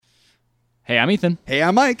Hey, I'm Ethan. Hey,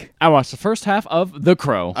 I'm Mike. I watched the first half of The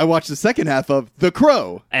Crow. I watched the second half of The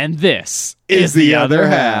Crow. And this Is the other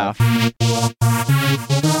half.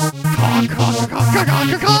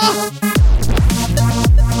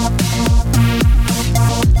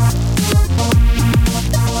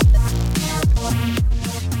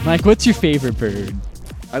 Mike, what's your favorite bird?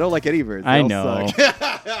 I don't like any birds. They I all know.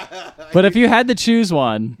 suck. But if you had to choose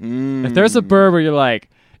one, if there's a bird where you're like,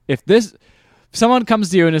 if someone comes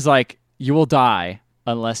to you and is like, you will die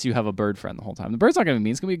unless you have a bird friend the whole time. The bird's not going to be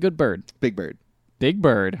mean. It's going to be a good bird. Big bird. Big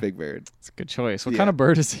bird. Big bird. It's a good choice. What Yeah. kind of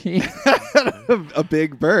bird is he? A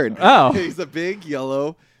big bird. Oh. He's a big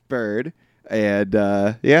yellow bird. And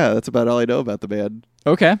yeah, that's about all I know about the man.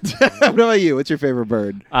 Okay. What about you? What's your favorite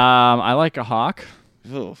bird? I like a hawk.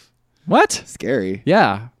 Oof. What? Scary.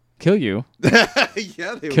 Yeah. Kill you.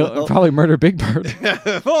 Yeah, they will. Probably murder Big Bird.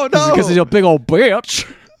 Oh, no. Because he's a big old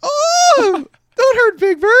bitch. Oh, don't hurt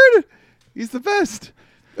Big Bird. He's the best.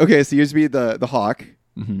 Okay, so yours would be the hawk.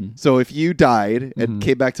 Mm-hmm. So if you died and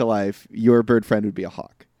came back to life, your bird friend would be a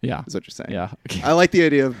hawk. Yeah. Is what you're saying. Yeah. Okay. I like the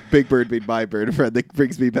idea of Big Bird being my bird friend that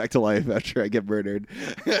brings me back to life after I get murdered.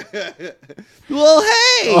 Well,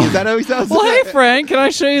 hey! Is that how he sounds? Well, hey, friend, can I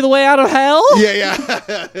show you the way out of hell? Yeah.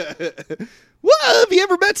 Well, have you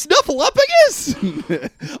ever met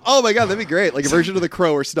Snuffleupagus? Oh my god, that'd be great! Like a version of the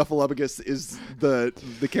Crow where Snuffleupagus is the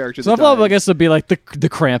character. So I guess would be like the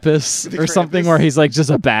Krampus The or something Krampus. where he's like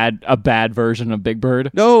just a bad version of Big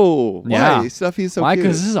Bird. No, Yeah. why? Snuffy's so Why? cute.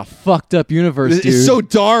 Because this is a fucked up universe, dude. It's so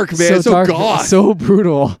dark, man. It's so dark, goth. so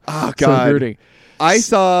brutal. Oh So god. brooding. I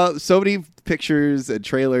saw so many pictures and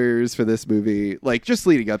trailers for this movie, like just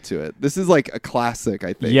leading up to it. This is like a classic,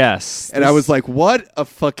 I think. Yes. And I was like, what a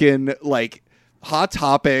fucking like hot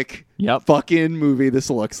topic Yep. fucking movie this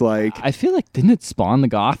looks like. I feel like didn't it spawn the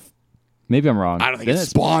goth? Maybe I'm wrong. I don't think Didn't it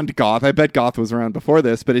spawned goth. I bet goth was around before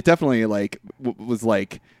this, but it definitely like was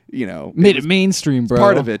like, you know, made was it mainstream, bro.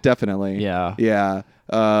 part of it, definitely. Yeah. Yeah.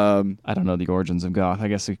 I don't know the origins of goth. I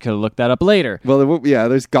guess we could have looked that up later. Well, yeah,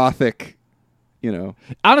 there's gothic, you know.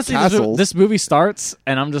 Honestly, Castles. this movie starts,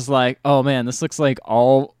 and I'm just like, oh man, this looks like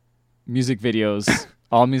all music videos,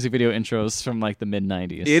 all music video intros from like the mid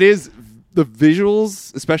 '90s. It is the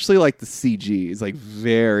visuals, especially like the CG, is like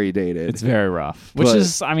very dated. It's very rough, which But-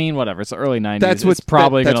 is, I mean, whatever. It's the early '90s. That's what's- it's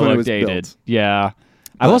probably that's going when to it look was dated. built. Yeah,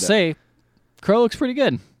 I But, will say, Crow looks pretty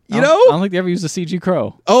good. You I know? don't think they ever used a CG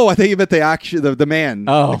Crow. Oh, I think you meant the man,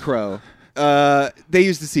 Oh. the crow. They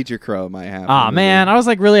used to CG crow in my half. Ah, of the man, movie. I was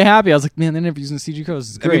like really happy. I was like, man, they're never using CG Crows.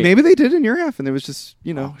 This is I great. mean, maybe they did in your half, and it was just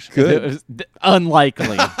good. It was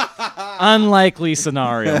unlikely, unlikely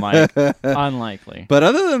scenario, Mike. Unlikely. But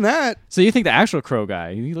other than that, So you think the actual Crow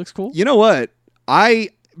guy? He looks cool. you know what?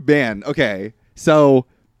 Okay, so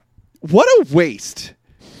what a waste!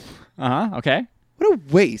 Okay. What a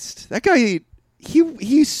waste! That guy,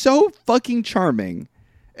 he's so fucking charming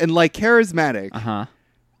and like charismatic.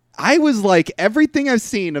 I was like, everything I've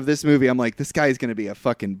seen of this movie, I'm like, this guy's going to be a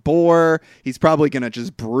fucking bore. He's probably going to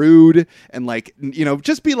just brood and like, you know,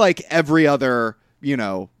 just be like every other, you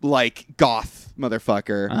know, like goth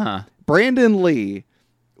motherfucker. Brandon Lee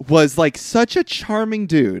was like such a charming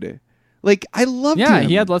dude. Like, I loved him. Yeah,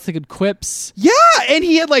 he had lots of good quips. Yeah, and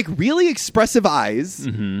he had like really expressive eyes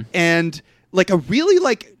and like a really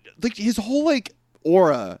like his whole like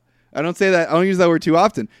aura. I don't use that word too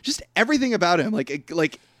often. Just everything about him, like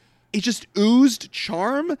it just oozed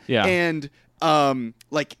charm and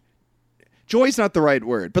like joy's not the right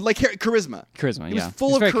word, but like charisma. Charisma, It yeah. was full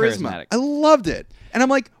He's of very charisma. charismatic. I loved it, and I'm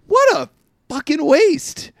like, what a fucking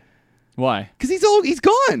waste. Why? Because he's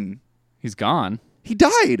gone. He's gone. He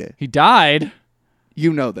died. He died?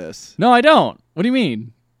 You know this. No, I don't. What do you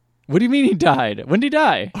mean? What do you mean he died? When did he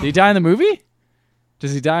die? Did he die in the movie?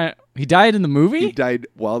 Does he die? He died in the movie? He died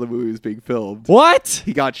while the movie was being filmed. What?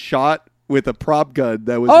 He got shot with a prop gun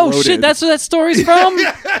that was Oh, loaded. shit, that's where that story's from?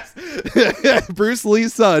 Yes. Bruce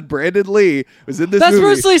Lee's son, Brandon Lee, was in this That's movie.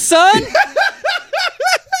 Bruce Lee's son?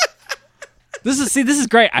 This is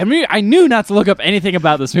great. I knew not to look up anything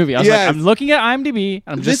about this movie. I was Yes. like, I'm looking at IMDb,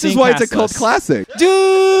 and I'm just This is seeing why it's a cast cult lists. classic.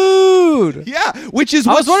 Dude! Yeah, which is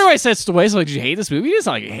I was what's- wondering why I said away. So like, did you hate this movie? It's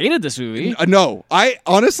not like you hated this movie. No, I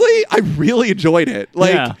really enjoyed it.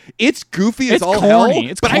 Like, Yeah. it's goofy as It's all corny.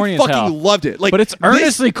 hell, It's but corny I as fucking hell. loved it. Like, But it's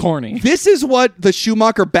earnestly corny. This is what the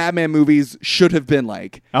Schumacher Batman movies should have been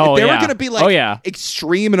like. Oh, if they were yeah. going to be like Oh, yeah.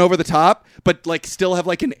 extreme and over the top, but like still have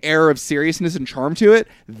like an air of seriousness and charm to it,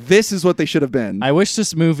 this is what they should have been. I wish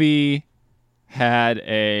this movie had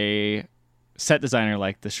a set designer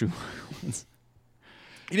like the Schumacher ones.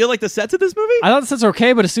 You didn't like the sets of this movie? I thought the sets were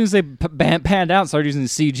okay, but as soon as they panned out and started using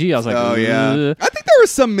CG, I was like, Oh yeah, "Ugh." I think they were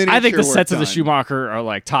some miniature. I think the work sets of the done. Schumacher are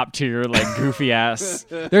like top tier, like goofy ass.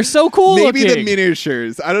 They're so cool Maybe looking. the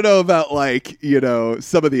miniatures. I don't know about like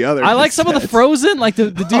some of the other. I like some of the sets. Frozen, like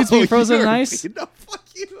the dudes being frozen you're- nice. No, fuck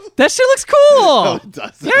you. That shit looks cool. No, it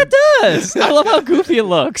doesn't. Yeah, it does. I love how goofy it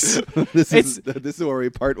looks. This is where we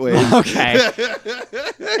part ways. Okay.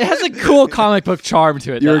 It has a cool comic book charm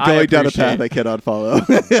to it. You're that I going down a appreciate. path I cannot follow.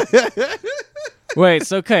 Wait,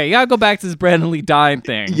 so okay, you gotta go back to this Brandon Lee Dine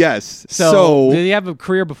thing. Yes. So, did he have a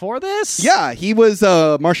career before this? Yeah, he was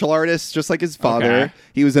a martial artist just like his father. Okay.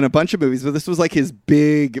 He was in a bunch of movies, but this was like his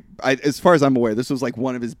big, as far as I'm aware, this was like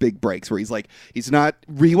one of his big breaks where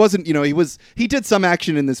he wasn't, he did some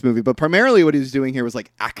action in this movie, but primarily what he was doing here was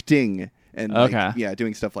like acting and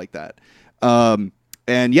doing stuff like that.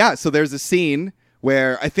 And yeah, so there's a scene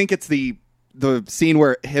where I think it's the scene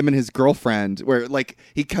where him and his girlfriend, where like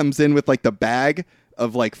he comes in with like the bag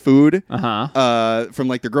of like food from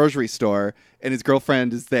like the grocery store, and his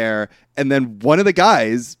girlfriend is there, and then one of the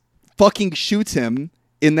guys fucking shoots him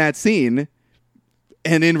in that scene,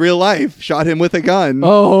 and in real life shot him with a gun.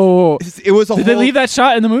 Oh, It was a did they leave that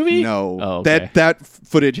shot in the movie? No. Oh, okay. That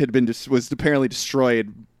footage had been was apparently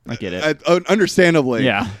destroyed. I get it. Understandably.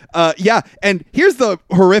 Yeah. Yeah. And here's the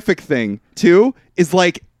horrific thing too, is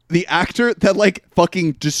like the actor that like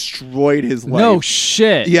fucking destroyed his life. No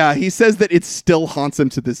shit. Yeah, he says that it still haunts him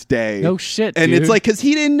to this day. No shit, And dude. it's like, because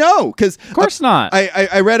he didn't know. Because Of course not.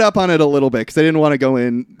 I read up on it a little bit because I didn't want to go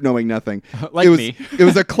in knowing nothing. Like it was, me. It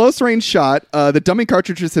was a close range shot. The dummy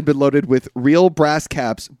cartridges had been loaded with real brass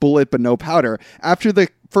caps, bullet but no powder. After the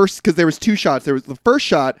first, because there was two shots. There was the first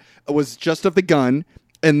shot was just of the gun,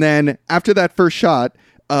 and then after that first shot,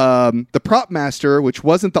 the prop master, which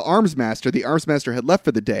wasn't the arms master had left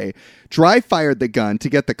for the day, dry fired the gun to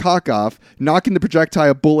get the cock off, knocking the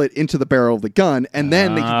projectile bullet into the barrel of the gun, and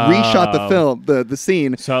then they reshot the film, the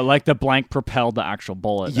scene. So like the blank propelled the actual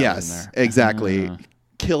bullet. That was in Yes, there. exactly.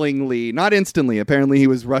 Killing Lee, not instantly. Apparently, he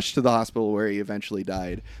was rushed to the hospital where he eventually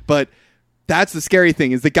died. But that's the scary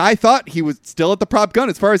thing, is the guy thought he was still at the prop gun.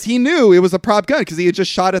 As far as he knew, it was a prop gun because he had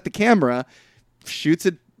just shot at the camera, shoots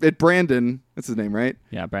it at Brandon. That's his name, right?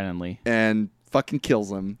 Yeah, Brandon Lee. And fucking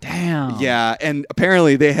kills him. Damn. Yeah, and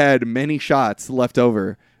apparently they had many shots left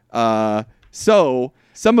over. So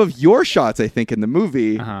some of your shots, I think, in the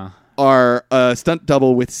movie are a stunt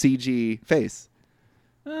double with CG face.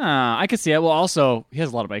 I could see it. Well, also he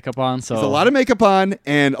has a lot of makeup on, so There's a lot of makeup on,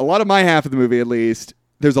 and a lot of my half of the movie, at least,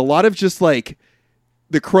 there's a lot of just like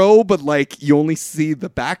the Crow, but like you only see the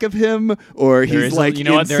back of him, or There he's is like you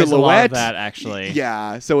know in what? There's silhouette. a lot of that actually.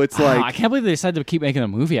 Yeah, so it's I like can't believe they decided to keep making a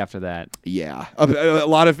movie after that. yeah, a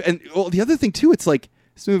lot of, and well, the other thing too, it's like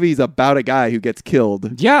this movie is about a guy who gets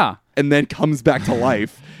killed Yeah. and then comes back to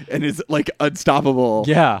life and is like unstoppable.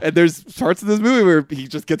 Yeah. And there's parts of this movie where he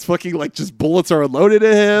just gets fucking like just bullets are unloaded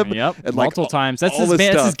at him. Yep. And like Multiple times. That's all his this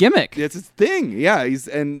that's his stuff. gimmick. It's his thing. Yeah.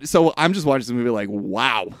 And so I'm just watching this movie like,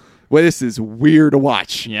 wow. Well, this is weird to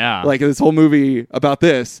watch. Yeah. Like this whole movie about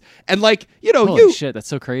this. And like, Holy shit, that's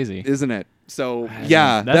so crazy. isn't it? So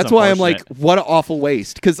yeah, that's that's why I'm like, unfortunate. what an awful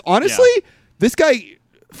waste. Because honestly, this guy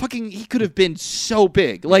fucking, he could have been so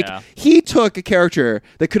big. Like Yeah. he took a character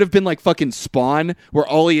that could have been like fucking Spawn, where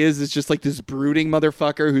all he is just like this brooding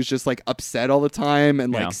motherfucker who's just like upset all the time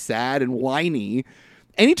and Yeah. like sad and whiny.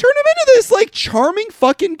 And he turned him into this like charming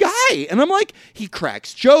fucking guy. And I'm like, he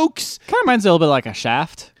cracks jokes. Kind of reminds me a little bit like a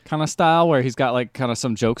Shaft kind of style, where he's got like kind of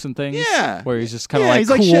some jokes and things. Yeah. Where he's just kind of Yeah, like he's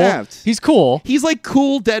cool. like Shaft. He's cool. He's like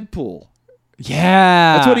cool Deadpool.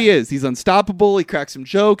 Yeah. That's what he is. He's unstoppable. He cracks some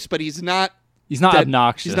jokes, but he's not. He's not Dead-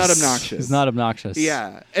 obnoxious. he's not obnoxious. He's not obnoxious.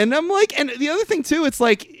 Yeah. And I'm like, and the other thing too, it's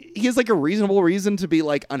like he has like a reasonable reason to be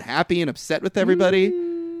like unhappy and upset with everybody.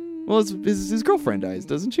 Well, his girlfriend dies,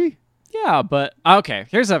 doesn't she? Yeah, but okay.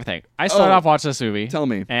 Here's the other thing. I started Oh. off watching this movie. Tell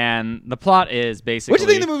me. And the plot is basically. What do you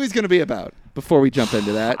think the movie's going to be about? Before we jump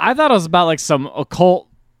into that, I thought it was about like some occult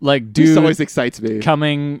like this dude always excites me.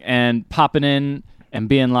 coming and popping in and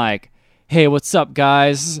being like, "Hey, what's up,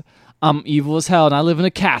 guys? I'm evil as hell and I live in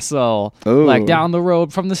a castle, Oh. like down the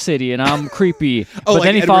road from the city, and I'm creepy." Oh, but like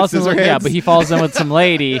then he Edward falls in, Scissorhands? yeah, but he falls in with some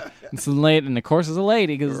lady, and of course it's a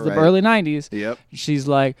lady because it's the Right. early '90s. Yep. She's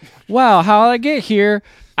like, "Wow, how did I get here?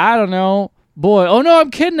 I don't know." Boy, oh no,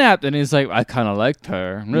 I'm kidnapped. And he's like, I kind of liked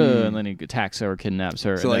her. And then he attacks her or kidnaps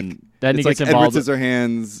her. So and like, then he it's like gets involved. Edward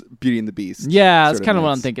Scissorhands, Beauty and the Beast. Yeah, that's sort of kind of what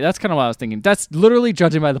I'm mix. thinking. That's kind of what I was thinking. That's literally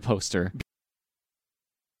judging by the poster.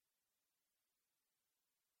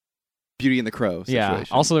 Beauty and the Crow situation. Yeah.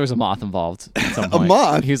 Also, there was a moth involved at some A point.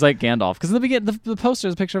 moth? He was like Gandalf. Because in the beginning, the poster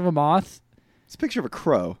is a picture of a moth. It's a picture of a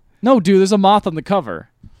crow. No, dude, there's a moth on the cover.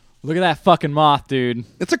 Look at that fucking moth, dude.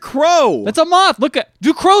 It's a crow. That's a moth. Look at.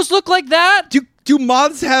 Do crows look like that? do Do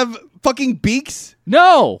moths have fucking beaks?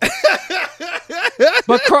 No.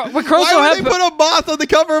 but crows Why don't would have. they put a moth on the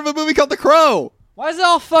cover of a movie called The Crow? Why is it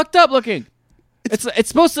all fucked up looking? It's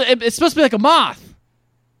supposed to be like a moth.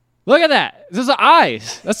 Look at that. Those are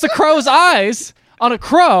eyes. That's the crow's eyes on a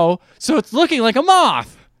crow, so it's looking like a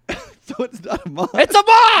moth. So it's not a moth. It's a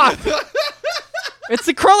moth. It's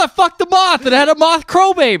the crow that fucked the moth and had a moth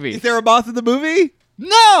crow baby. Is there a moth in the movie?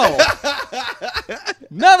 No.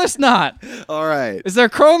 No, there's not. All right. Is there a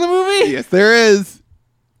crow in the movie? Yes, there is.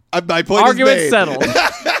 My point Argument is made. settled.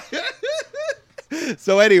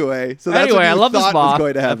 So anyway, that's what you I love this thought moth. was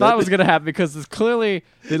going to I happen. thought it was going to happen because it's clearly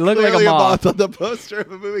they look Clearly like a moth. on the poster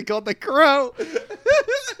of a movie called The Crow.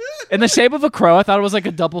 In the shape of a crow. I thought it was like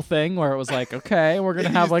a double thing where it was like, okay, we're going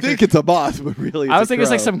to have You like think it's a moth, but really it's I was a thinking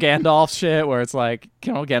it's like crow. some Gandalf shit where it's like,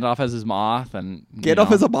 Gandalf has his moth and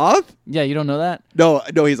Gandalf is a moth? Yeah, you don't know that? No,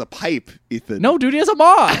 he's a pipe, Ethan. No, dude, he has a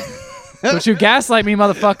moth. Don't you gaslight me,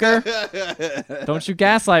 motherfucker. Don't you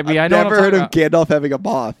gaslight me. I know Never what I'm heard of talking about. Gandalf having a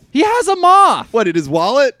moth. He has a moth. What, in his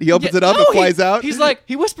wallet? He opens it up No, and flies out? He's like,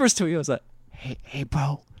 he whispers to you. He was like, hey,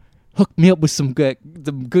 bro, hook me up with some good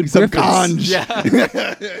Some griffins. ganj. Yeah.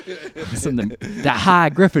 That high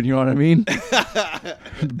griffin, you know what I mean?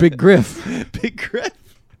 The big griff. Big Griff.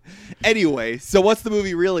 Anyway, so what's the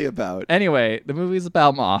movie really about? Anyway, the movie's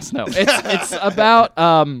about moss. No, it's about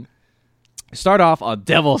start off on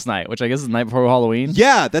Devil's Night, which I guess is the night before Halloween.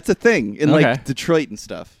 Yeah, that's a thing in Okay. like Detroit and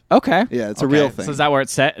stuff. Okay. Yeah, it's a real thing. So is that where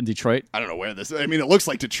it's set in Detroit? I don't know where this. I mean, it looks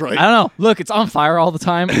like Detroit. I don't know. Look, it's on fire all the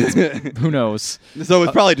time. Who knows? So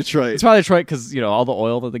it's probably Detroit. It's probably Detroit because all the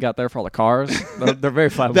oil that they got there for all the cars. They're very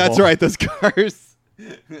flammable. That's right. Those cars.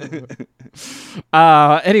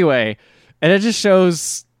 Anyway, and it just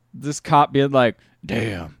shows this cop being like,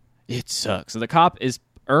 "Damn, it sucks." So the cop is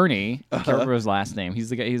Ernie. I can't remember his last name. He's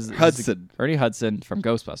the guy. He's Hudson. Ernie Hudson from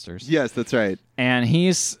Ghostbusters. Yes, that's right. And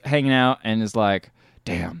he's hanging out and is like,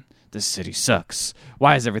 "Damn, this city sucks.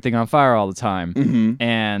 Why is everything on fire all the time?" Mm-hmm.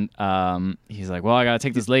 And he's like, "Well, I gotta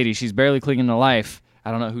take this lady. She's barely clinging to life. I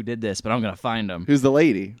don't know who did this, but I'm gonna find him." Who's the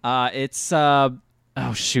lady? It's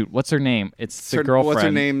oh shoot, what's her name? It's the girlfriend. What's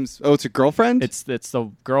her name? Oh, it's a girlfriend? It's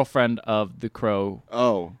the girlfriend of the crow.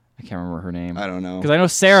 Oh, I can't remember her name. I don't know. Because I know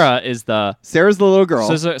Sarah is the. Sarah's the little girl.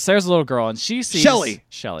 So Sarah's the little girl, and she sees Shelley.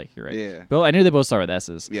 Shelley, you're right. Yeah. Well, I knew they both start with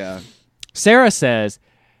S's. Yeah. Sarah says,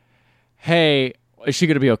 "Hey, is she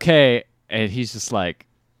gonna be okay?" And he's just like,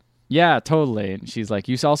 "Yeah, totally." And she's like,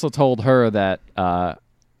 "You also told her that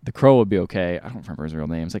the crow would be okay." I don't remember his real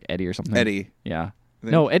name. It's like Eddie or something. Eddie. Yeah.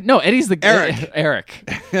 No, Eddie's the Eric. Eric.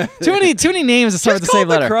 Too many names that start with the same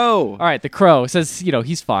letter. The crow. All right, the crow says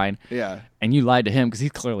he's fine. Yeah. And you lied to him because he's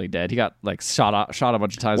clearly dead. He got like shot a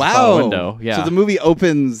bunch of times Wow. out the window. Yeah. So the movie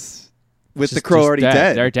opens with the Just- crow just already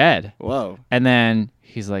dead. They're dead. Whoa. And then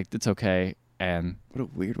he's like, "It's okay." And What a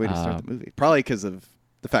weird way to start the movie. Probably because of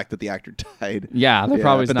the fact that the actor died. yeah, there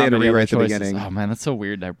probably but not they had to many other rewrite the choices. beginning. Oh man, that's so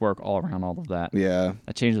weird. I work all around all of that. Yeah.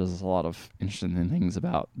 That changes a lot of interesting things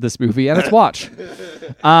about this movie and its watch.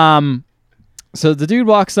 So the dude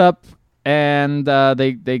walks up and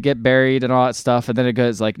they get buried and all that stuff, and then it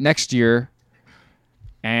goes like next year.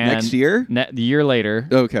 And Next year? The year later.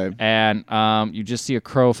 Okay. And you just see a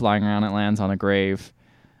crow flying around. It lands on a grave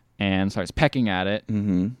and starts pecking at it.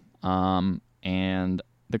 Mm-hmm. And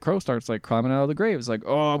the crow starts like climbing out of the grave. It's like,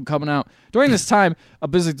 "Oh, I'm coming out." During this time,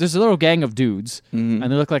 there's a little gang of dudes, Mm-hmm.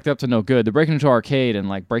 and they look like they're up to no good. They're breaking into an arcade and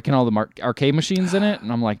like breaking all the arcade machines in it.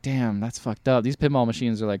 And I'm like, damn, that's fucked up. These pinball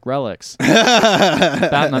machines are like relics.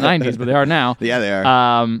 Back in the 90s, but they are now. Yeah, they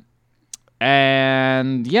are.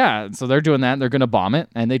 And yeah, so they're doing that. They're going to bomb it,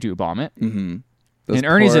 and they do bomb it. Mm-hmm. And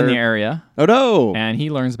Ernie's in the area. Oh, no. And he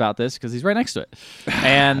learns about this because he's right next to it.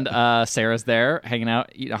 And Sarah's there hanging out,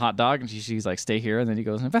 eating a hot dog, and she's like, "Stay here," and then he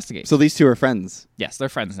goes and investigates. So these two are friends. Yes, they're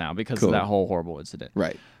friends now because Cool. of that whole horrible incident.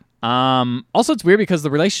 Right. Also, it's weird because the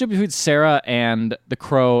relationship between Sarah and the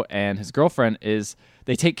crow and his girlfriend is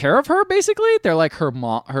they take care of her, basically. They're like her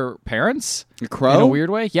parents. The crow? In a weird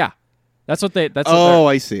way. Yeah. That's what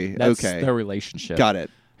I see. That's Okay. their relationship. Got it.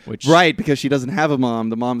 Which, Right, because she doesn't have a mom.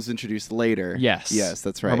 The mom's introduced later. Yes. Yes,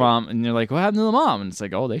 that's right. Her mom, and you're like, "What happened to the mom?" And it's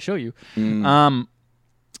like, "Oh, they show you." Mm.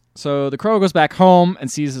 So the crow goes back home and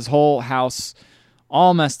sees his whole house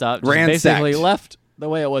all messed up, just Ransacked. basically left the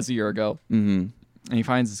way it was a year ago. Mm-hmm. And he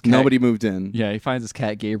finds his cat. Nobody moved in. Yeah, he finds his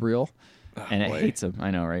cat Gabriel, and boy. it hates him. I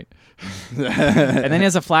know, right? And then he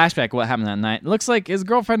has a flashback of what happened that night. It looks like his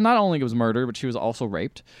girlfriend not only was murdered, but she was also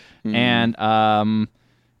raped. And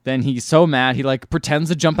then he's so mad he like pretends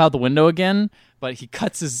to jump out the window again, but he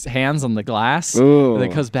cuts his hands on the glass. Ooh. And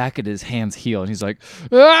then comes back and his hands heal, and he's like,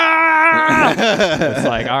 ah! It's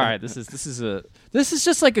like, all right, this is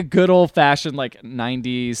just like a good old fashioned like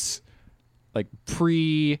 90s like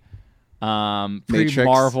pre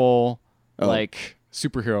Marvel like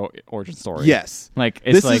superhero origin story. Yes, like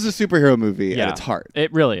it's this is a superhero movie at its heart.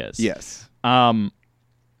 It really is. Yes.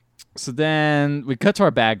 So then we cut to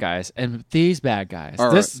our bad guys, and these bad guys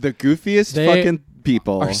Are the goofiest fucking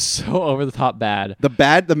people. Are so over the top bad.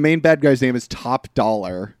 The main bad guy's name is Top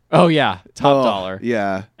Dollar. Oh yeah, Top Dollar.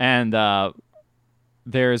 Yeah. And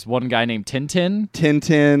there's one guy named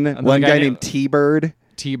Tintin. One guy named T-Bird.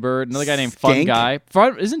 T-Bird. Another guy named Fun Guy.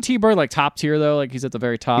 Isn't T-Bird like top tier though? Like he's at the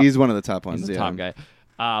very top. He's one of the top ones. He's the top guy.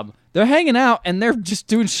 They're hanging out and they're just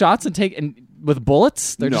doing shots and with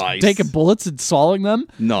bullets. They're just taking bullets and swallowing them.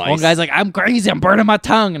 Nice. One guy's like, I'm crazy, I'm burning my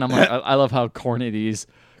tongue. And I'm like, I love how corny these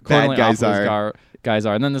bad guys are.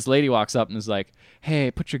 And then this lady walks up and is like,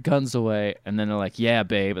 hey, put your guns away. And then they're like, yeah,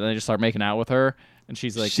 babe. And then they just start making out with her. And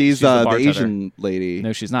she's like, she's the Asian lady.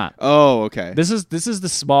 No, she's not. Oh, okay. This is the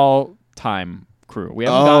small time crew. We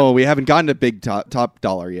haven't gotten to big top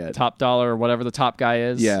dollar yet. Top Dollar, whatever the top guy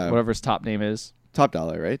is. Yeah. Whatever his top name is. Top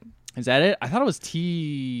Dollar, right? Is that it? I thought it was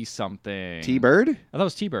T something. T-Bird? I thought it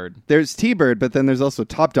was T-Bird. There's T-Bird, but then there's also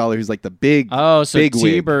Top Dollar, who's like the big. Oh, so big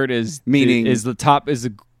T-Bird is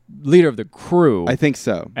the leader of the crew. I think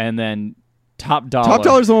so. And then Top Dollar. Top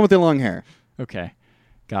Dollar's the one with the long hair. Okay,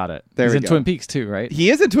 got it. He's in Twin Peaks too, right? He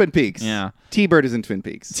is in Twin Peaks. Yeah. T-Bird is in Twin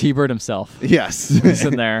Peaks. T-Bird himself. Yes. He's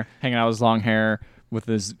in there hanging out with his long hair with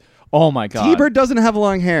his. Oh my god. T-Bird doesn't have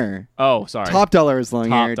long hair. Oh, sorry. Top Dollar is long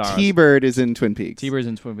hair. T-Bird is in Twin Peaks. T-Bird's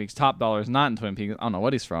in Twin Peaks. Top Dollar is not in Twin Peaks. I don't know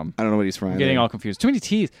what he's from. I don't know what he's from. I'm getting all confused. Too many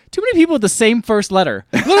T's. Too many people with the same first letter.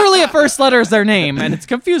 Literally, a first letter is their name, and it's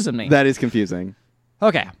confusing me. That is confusing.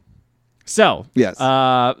 Okay. So, yes.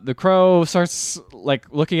 The crow starts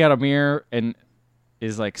like looking at a mirror and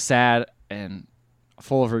is like sad and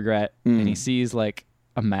full of regret, and he sees like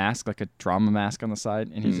a mask, like a drama mask on the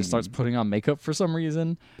side, and he just starts putting on makeup for some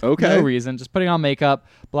reason. Okay. No reason. Just putting on makeup,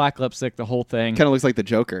 black lipstick, the whole thing. Kind of looks like the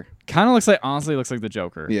Joker. Honestly looks like the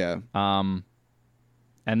Joker. Yeah. And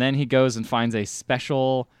then he goes and finds a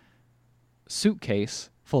special suitcase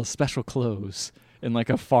full of special clothes in like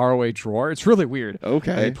a faraway drawer. It's really weird.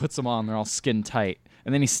 Okay. And he puts them on. They're all skin tight.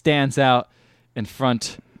 And then he stands out in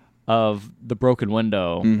front of the broken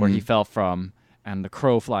window where he fell from. And the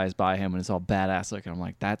crow flies by him and it's all badass looking. I'm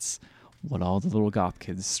like, that's what all the little goth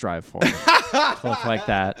kids strive for. Look like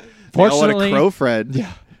that. Fortunately, they all want a crow friend.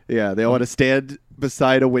 Yeah. Yeah, they all want to stand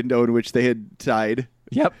beside a window in which they had died.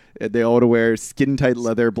 Yep. And they all want to wear skin-tight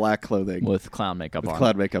leather black clothing. With clown makeup on.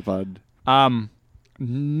 Clown makeup on.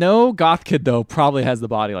 No goth kid, though, probably has the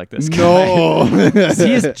body like this guy. No.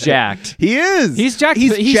 He is jacked. He is. He's jacked.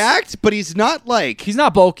 He's jacked, but he's not like... He's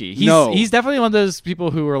not bulky. He's definitely one of those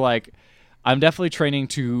people who are like, I'm definitely training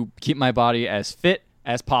to keep my body as fit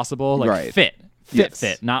as possible. Like, right. fit. Yes.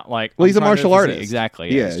 Fit. Not like... Well, he's a martial artist.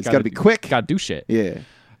 Exactly. Yeah, he's got to be quick. Got to do shit. Yeah.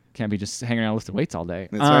 Can't be just hanging around lifting weights all day.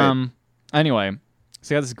 That's right. Anyway,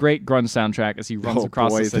 so he got this great grunge soundtrack as he runs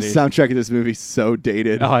across the city. The soundtrack of this movie is so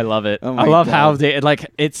dated. Oh, I love it. Oh I love God. how dated.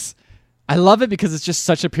 Like, I love it because it's just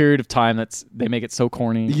such a period of time they make it so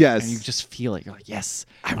corny. Yes. And you just feel it. You're like, yes,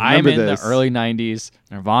 I'm in the early 90s.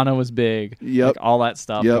 Nirvana was big. Yep. Like, all that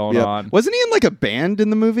stuff going on. Wasn't he in like a band in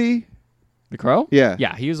the movie? The Crow? Yeah.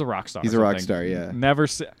 Yeah, he was a rock star. He's a rock star, yeah.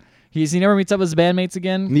 He never meets up with his bandmates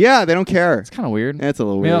again. Yeah, they don't care. It's kind of weird. That's a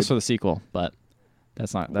little Maybe weird. that's for the sequel, but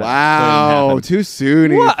that's not. That wow, too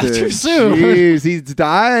soon. What? Ethan. Too soon? Jeez, he's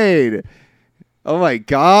died. Oh my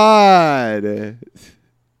God. I'm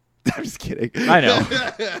just kidding. I know.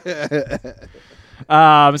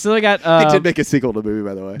 So they got. They did make a sequel to the movie,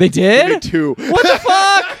 by the way. They did? They did two. What the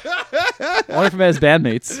fuck? I wonder if it has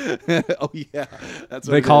bandmates. Oh yeah, that's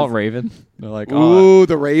what They call it Raven. They're like, ooh,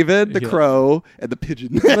 the Raven, the Yeah. Crow, and the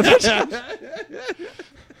Pigeon.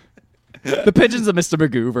 The Pigeon's a Mr.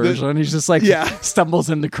 Magoo version. He's just like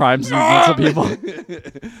stumbles into crime scenes and some people.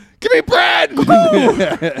 Give me bread.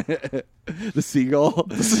 The seagull.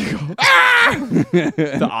 The seagull.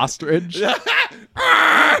 The ostrich. The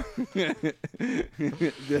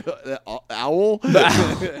owl.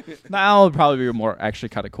 The owl would probably be more actually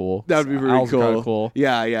kind of cool. That would be really Owls are kinda cool. cool.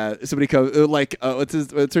 Yeah. Somebody comes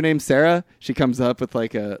what's her name? Sarah. She comes up with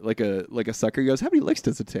like a sucker. He goes, how many licks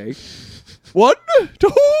does it take? 1, 2,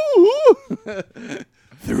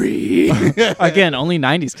 3. Again, only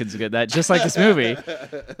 90s kids get that, just like this movie.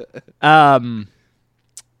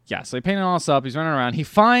 so he painted all this up. He's running around. He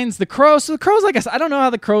finds the crow. So the crow's like, I don't know how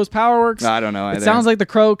the crow's power works. I don't know either. It sounds like the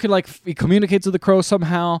crow could he communicates with the crow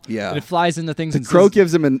somehow. Yeah. And it flies into things. The crow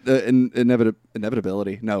gives him an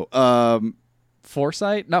inevitability. No.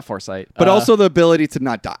 Foresight? Not foresight. But also the ability to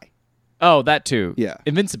not die. Oh, that too. Yeah.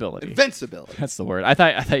 Invincibility. Invincibility. That's the word. I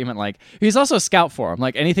thought you meant he's also a scout for him.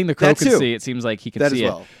 Like anything the crow That can too. see, it seems like he can That see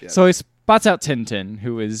as well, it. yeah. So he spots out Tintin,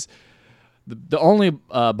 who is the only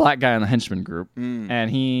black guy in the henchman group,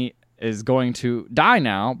 and he is going to die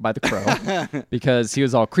now by the crow because he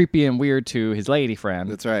was all creepy and weird to his lady friend.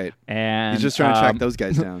 That's right. And He's just trying to track those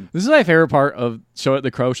guys down. This is my favorite part of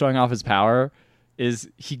the crow showing off his power is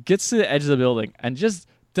he gets to the edge of the building and just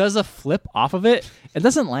does a flip off of it. It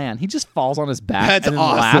doesn't land. He just falls on his back That's and then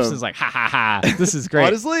awesome. laughs and is like, ha ha ha. This is great.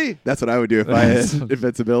 Honestly, that's what I would do if I had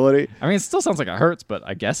invincibility. I mean, it still sounds like it hurts, but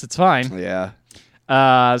I guess it's fine. Yeah.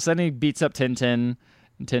 So then he beats up Tintin,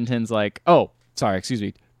 and Tintin's like, oh, sorry, excuse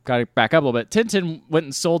me. Got to back up a little bit. Tintin went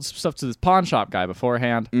and sold some stuff to this pawn shop guy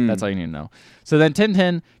beforehand. That's all you need to know. So then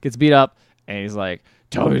Tintin gets beat up, and he's like,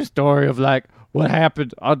 tell me the story of what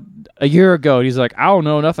happened a year ago. And he's like, I don't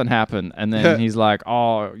know, nothing happened. And then he's like,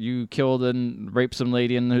 oh, you killed and raped some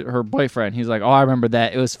lady and her boyfriend. He's like, oh, I remember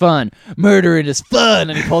that. It was fun. Murdering is fun.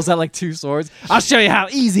 And he pulls out 2 swords. I'll show you how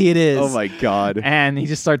easy it is. Oh my God. And he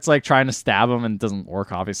just starts trying to stab him, and it doesn't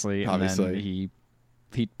work, obviously. And Obviously. then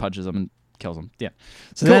he punches him and kills him. Yeah.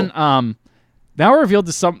 So Cool. then now we're revealed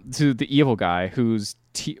to the evil guy who's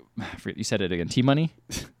you said it again. T-Money?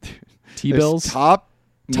 T-bills? There's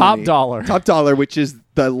Top dollar. Top dollar, which is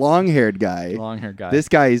the long-haired guy. Long-haired guy. This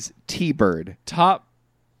guy's T-Bird. Top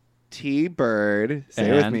T-Bird. Say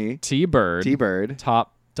it with and me. T-Bird. T-Bird.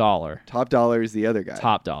 Top dollar. Top dollar is the other guy.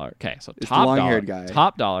 Top dollar. Okay, so It's top the long-haired dollar. guy.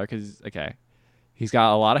 Top dollar because he's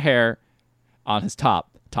got a lot of hair on his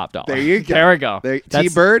top dollar. There you go. There we go.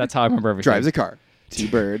 T-Bird That's how I remember everything. drives a car.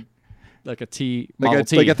 T-Bird. Like a T, Like Model a-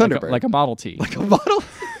 T, like a Thunderbird. like a Model T. Like a model.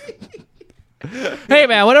 Hey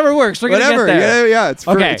man, whatever works. We're gonna Whatever. get there. Yeah. It's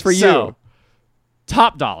for, Okay, it's for so, you.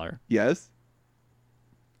 Top dollar. Yes.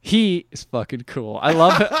 He is fucking cool. I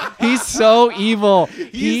love it. He's so evil.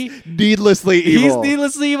 He's needlessly He's evil.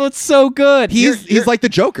 needlessly evil. It's so good. He's like the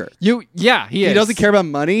Joker. he is. He doesn't care about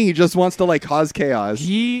money. He just wants to cause chaos.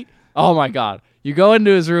 Oh my god. You go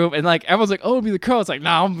into his room and everyone's like, oh, it'll be the crow. It's like,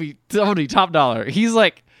 nah, I'm gonna be top dollar. He's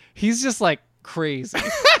just crazy.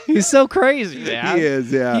 He's so crazy, man. He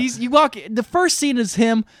is, yeah. The first scene is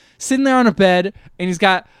him sitting there on a bed, and he's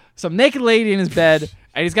got some naked lady in his bed,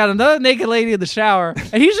 and he's got another naked lady in the shower,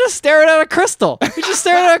 and he's just staring at a crystal. He's just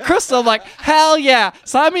staring at a crystal. I'm like, hell yeah,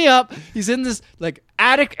 sign me up. He's in this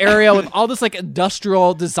attic area with all this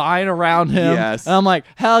industrial design around him. Yes. And I'm like,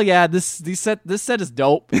 hell yeah, this set is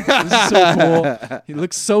dope. This is so cool. He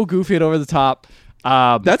looks so goofy and over the top.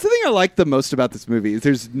 That's the thing I like the most about this movie. Is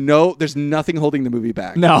there's nothing holding the movie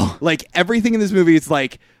back. No. Everything in this movie is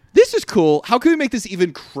this is cool. How can we make this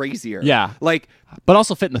even crazier? Yeah. But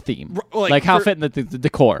also fit in the theme. How fit in the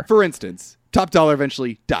decor. For instance, Top Dollar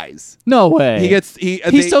eventually dies. No way.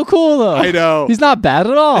 He's so cool though. I know. He's not bad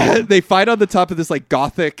at all. They fight on the top of this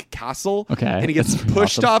gothic castle. Okay. And he gets That's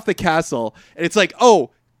pushed awesome. off the castle. And it's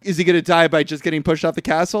oh, is he going to die by just getting pushed off the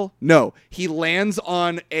castle? No. He lands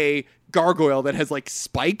on a gargoyle that has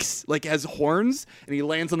spikes, has horns, and he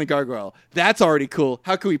lands on the gargoyle. That's already cool.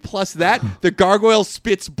 How can we plus that? The gargoyle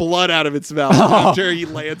spits blood out of its mouth after he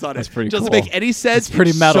lands on it. That's pretty Doesn't cool. make any sense. It's pretty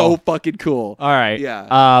It's metal. So fucking cool. All right.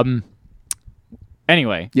 Yeah.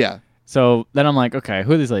 Anyway. Yeah. So then I'm like, okay,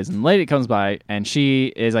 who are these ladies? And the lady comes by, and she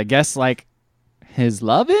is, I guess, his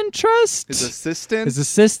love interest? His assistant? His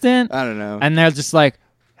assistant? I don't know. And they're just like,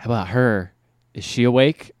 how about her? Is she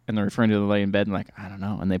awake? And they're referring to the lady in bed and I don't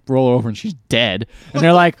know. And they roll over and she's dead. And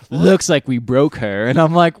they're like, looks like we broke her. And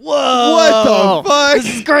I'm like, whoa. What the fuck?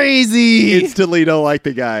 This is crazy. Instantly don't like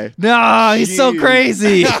the guy. No, he's so Jeez.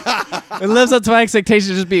 crazy. It lives up to my expectations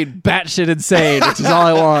of just being batshit insane, which is all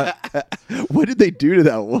I want. What did they do to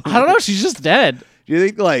that woman? I don't know. She's just dead. Do you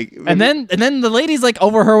think And then the lady's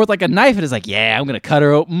over her with a knife and is like, yeah, I'm gonna cut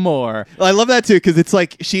her open more. I love that too because it's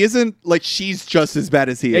she isn't she's just as bad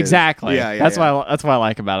as he is. Exactly. Yeah. That's what I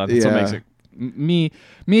like about it. That's what Yeah. makes it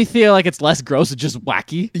me feel like it's less gross. It's just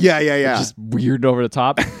wacky. Yeah. It's just weird over the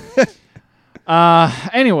top.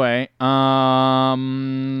 Anyway,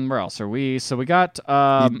 where else are we? So we got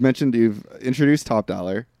you mentioned you've introduced Top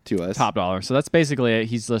Dollar to us. Top Dollar. So that's basically it.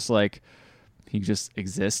 He's just he just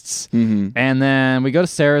exists. Mm-hmm. And then we go to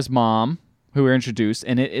Sarah's mom, who we're introduced,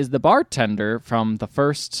 and it is the bartender from the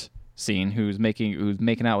first scene who's making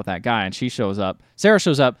out with that guy, and she shows up. Sarah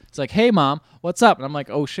shows up. It's like, hey mom, what's up? And I'm like,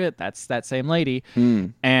 oh shit, that's that same lady.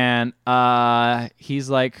 And he's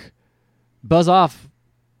like, buzz off.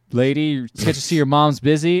 lady, can't you see your mom's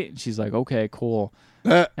busy? And she's like, okay, cool.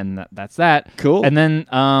 And that's that. Cool. And then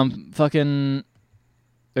fucking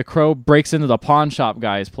the crow breaks into the pawn shop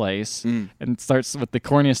guy's place and starts with the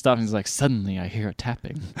corniest stuff. And he's like, suddenly I hear a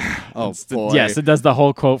tapping. Oh, boy. Yes, it does the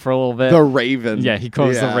whole quote for a little bit. The Raven. Yeah, he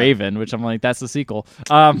quotes the Raven, which I'm like, that's the sequel.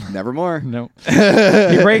 Nevermore. No.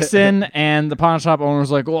 He breaks in, and the pawn shop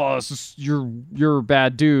owner's like, "Oh, you're a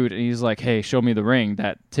bad dude." And he's like, "Hey, show me the ring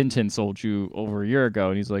that Tintin sold you over a year ago."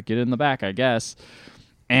 And he's like, "Get it in the back, I guess."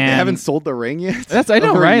 And They haven't sold the ring yet? I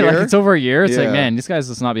know, Over a right? Like year? it's over a year. It's like, Yeah. man, this guy's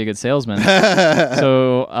just not be a good salesman.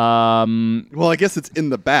 So, Well, I guess it's in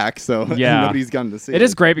the back, so Yeah. nobody's gotten to see it. it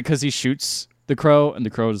is great because he shoots the crow, and the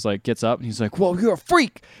crow just like gets up, and he's like, "Whoa, you're a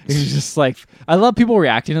freak!" And he's just like, I love people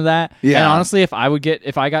reacting to that. Yeah. And honestly, if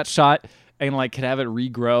I got shot and like could have it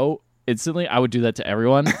regrow instantly, I would do that to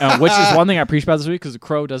everyone. Which is one thing I appreciate about this week because the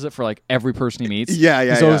crow does it for like every person he meets. Yeah,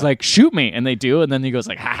 He's always like, "Shoot me," and they do, and then he goes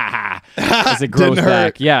like, "Ha ha ha," as it grows Didn't back.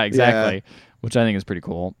 hurt. Yeah, exactly. Which I think is pretty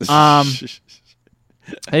cool.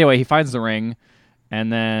 Anyway, he finds the ring,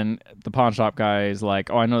 and then the pawn shop guy is like,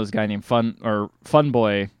 "Oh, I know this guy named Fun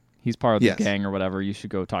Boy. He's part of the Yes. gang or whatever. You should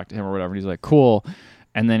go talk to him or whatever." And he's like, "Cool."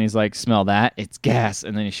 And then he's like, "Smell that? It's gas."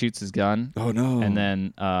 And then he shoots his gun, Oh, no. and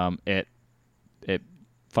then it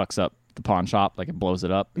fucks up the pawn shop, like it blows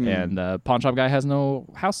it up, and pawn shop guy has no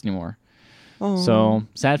house anymore. Oh, So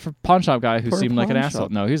sad for pawn shop guy who Poor seemed like an pawn asshole.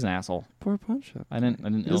 shop. No, he was an asshole. poor pawn shop. I didn't He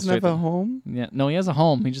doesn't illustrate have a that. home? Yeah, no, he has a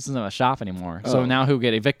home. He just doesn't have a shop anymore. So Oh. now he'll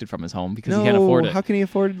get evicted from his home because No, he can't afford it. how can he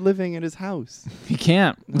afford living at his house? He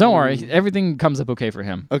can't. Don't worry. Everything comes up okay for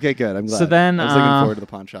him. Okay, good. I'm glad. So then, I was looking forward to the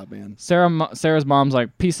pawn shop, man. Sarah's mom's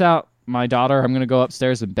like, "Peace out, my daughter. I'm going to go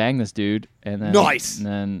upstairs and bang this dude." And then, Nice. And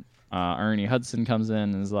then Ernie Hudson comes in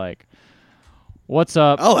and is like, "What's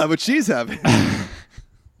up?" I'll have what she's having.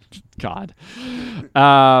 God.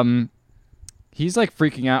 He's like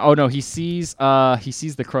freaking out. Oh no, he sees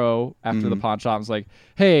the crow after the pawn shop. He's like,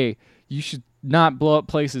 "Hey, you should not blow up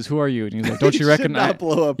places. Who are you?" And he's like, "Don't you should recognize?" not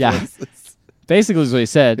blow up Yeah. places. Basically, is what he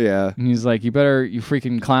said. Yeah. And he's like, "You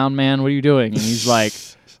freaking clown man. What are you doing?" And he's like,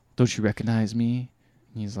 "Don't you recognize me?"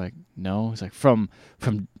 And he's like, "No." He's like, "From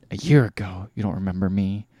a year ago. You don't remember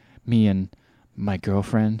me? Me and my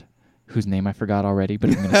girlfriend, whose name I forgot already, but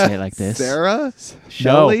I'm going to say it like this." Sarah? No.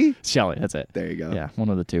 Shelley? Shelley, that's it. There you go. Yeah, one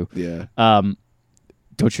of the two. Yeah.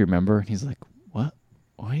 Don't you remember? And he's like, "What?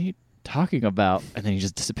 What are you talking about?" And then he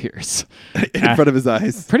just disappears. In front of his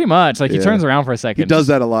eyes. Pretty much. Like, he Yeah. turns around for a second. He does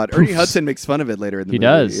that a lot. Ernie Poofs. Hudson makes fun of it later in the He movie.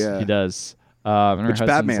 does. Yeah. He does. And Ernie Which Hudson's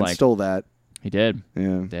Batman like, stole that. He did.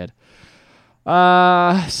 Yeah. Did.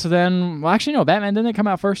 So then, well, actually, no, Batman didn't it come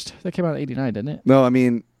out first? That came out in '89, didn't it? No, I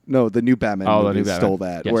mean, no, the new Batman Oh, the movie new Batman. stole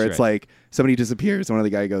that. Yes, where you're it's right. like somebody disappears and one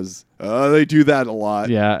of the guy goes, "Oh, they do that a lot."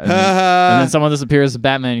 Yeah. And then someone disappears as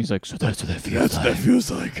Batman. He's like, "So that's what that feels That's like." what that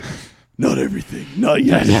feels like. Not everything. Not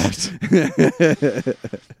yet.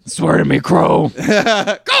 Swear to me, Crow.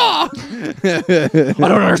 I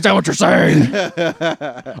don't understand what you're saying.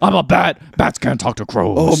 I'm a bat. Bats can't talk to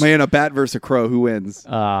crows. Oh man, a bat versus a crow. Who wins?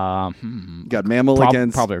 Got mammal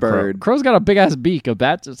against probably a bird. crow. Crow's got a big ass beak. A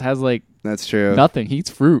bat just has like That's true. nothing. He eats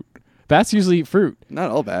fruit. Bats usually eat fruit.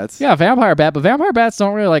 Not all bats. Yeah, vampire bat, but vampire bats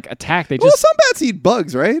don't really like attack. They Well, just some bats eat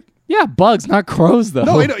bugs, right? yeah, bugs, not crows though.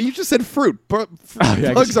 No, wait, no, you just said fruit. yeah,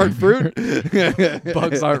 I Bugs guess- aren't fruit.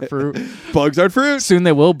 Bugs aren't fruit. Bugs aren't fruit. Soon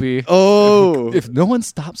they will be. Oh, If no one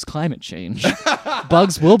stops climate change,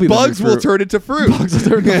 bugs will be. the new bugs will fruit. turn into fruit. Bugs will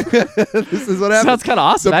turn into fruit. This is what happens. Sounds kind of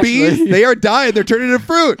awesome. The actually. bees, they are dying. They're turning into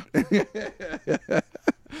fruit.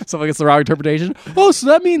 Someone gets the wrong interpretation. Oh, so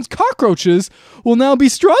that means cockroaches will now be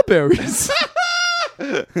strawberries.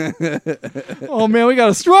 Oh man, we got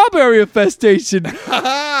a strawberry infestation.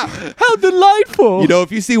 How delightful! You know,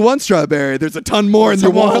 if you see one strawberry, there's a ton more in the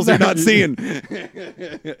Some more walls you're there. not seeing.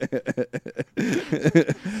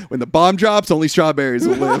 When the bomb drops, only strawberries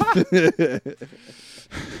will live.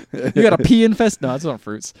 you got a pea infest. No, that's not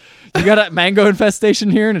fruits. You got a mango infestation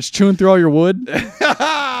here, and it's chewing through all your wood.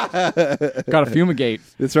 Got to fumigate.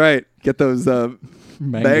 That's right. Get those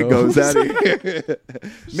mangoes out of here.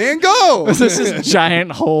 Mango! This is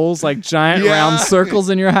giant holes, like giant Yeah. round circles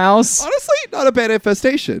in your house. Honestly, not a bad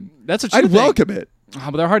infestation. That's what you I'd think. welcome it.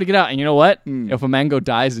 But they're hard to get out. And you know what? If a mango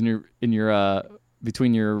dies in your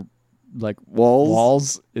between your like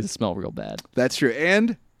walls, it smell real bad. That's true.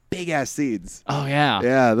 And big ass seeds. Oh yeah.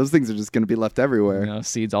 Yeah, those things are just going to be left everywhere. You know,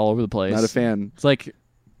 seeds all over the place. Not a fan. It's like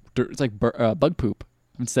bug poop.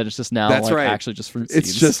 Instead, it's just now That's like right. actually just fruit seeds.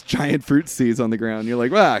 It's just giant fruit seeds on the ground. You're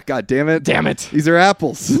like, god damn it. Damn it. These are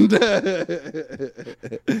apples. These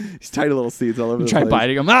tiny little seeds all over the Try place.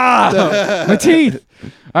 biting them. Ah, my teeth.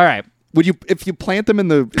 All right. Would you, if you plant them in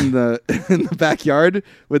the in the backyard,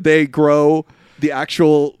 would they grow the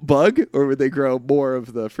actual bug, or would they grow more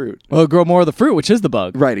of the fruit? Well, grow more of the fruit, which is the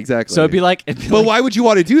bug. Right, exactly. So it'd be like. But why would you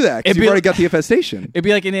want to do that? Because you've already got the infestation. It'd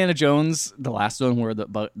be like Indiana Jones, the last one, where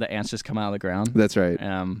the ants just come out of the ground. That's right.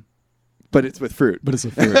 But it's with fruit. But it's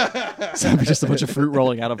with fruit. So it'd be just a bunch of fruit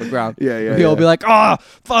rolling out of the ground. Yeah. People will be like, "Oh,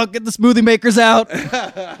 fuck! Get the smoothie makers out.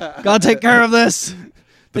 Gotta take care of this."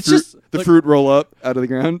 The fruit roll up out of the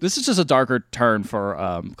ground. This is just a darker turn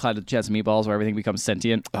for Clyde the Chance Meatballs, where everything becomes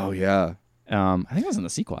sentient. Oh yeah. I think it was in the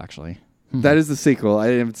sequel, actually. That is the sequel. I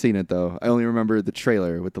haven't seen it though. I only remember the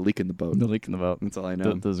trailer with the leak in the boat. The leak in the boat. That's all I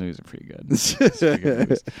know. Those movies are pretty good. Pretty good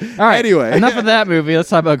movies. All right. Anyway, enough of that movie. Let's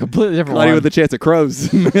talk about a completely different Cloudy one. with the Chance of Crows.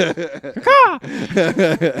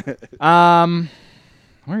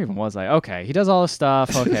 Where even was I? Okay, he does all this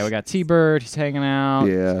stuff. Okay, we got T-Bird. He's hanging out.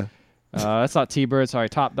 Yeah. That's not T-Bird. Sorry,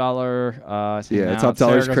 Top Dollar. Yeah, Top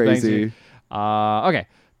Dollar's crazy. Okay.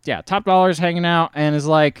 Yeah, Top Dollar's hanging out and is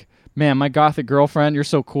like, man, my gothic girlfriend, you're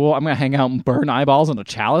so cool. I'm gonna hang out and burn eyeballs on a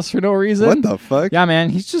chalice for no reason. What the fuck? Yeah, man.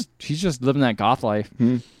 He's just living that goth life.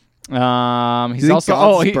 Hmm. He's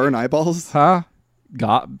also burn eyeballs. Huh?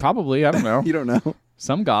 Goth? Probably. I don't know. You don't know.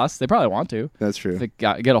 Some goths, they probably want to. That's true. They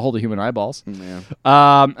get a hold of human eyeballs. Yeah.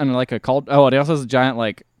 And like a and he also has a giant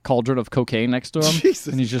like cauldron of cocaine next to him. Jesus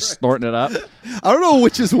and he's just Christ. snorting it up. I don't know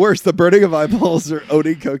which is worse, the burning of eyeballs or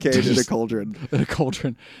owning cocaine in a cauldron. A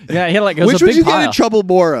cauldron. Yeah, he had like it was Which a would big you pile. get in trouble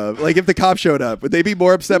more of? Like if the cops showed up, would they be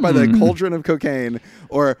more upset by the cauldron of cocaine,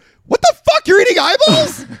 or what the fuck? You're eating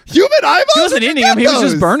eyeballs? Human eyeballs? He wasn't Where'd you eating get them. He was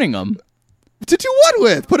just those? burning them. To do what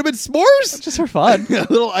with? Put them in s'mores? Just for fun.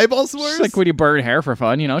 Little eyeball s'mores? Just like when you burn hair for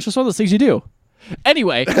fun, it's just one of those things you do.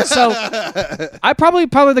 Anyway, so I probably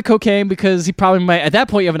the cocaine, because he probably might, at that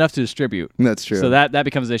point you have enough to distribute. That's true. So that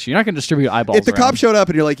becomes an issue. You're not going to distribute eyeballs. If the around. cop showed up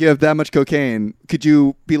and you're like, you have that much cocaine, could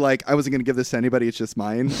you be like, I wasn't going to give this to anybody, it's just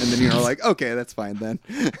mine? And then you're like, okay, that's fine then.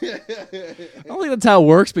 I don't think that's how it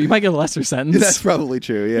works, but you might get a lesser sentence. That's probably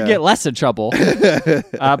true, yeah. You get less in trouble.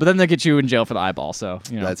 But then they get you in jail for the eyeball, so,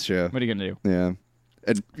 That's true. What are you going to do? Yeah.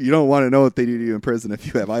 And you don't want to know what they do to you in prison if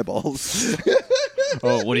you have eyeballs.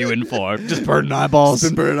 Oh, what are you in for? Just burning eyeballs.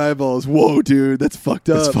 Been burning eyeballs. Whoa, dude, that's fucked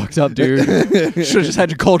up. That's fucked up, dude. Should have just had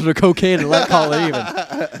your cauldron of cocaine and call it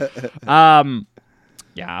even.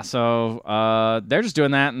 Yeah, so they're just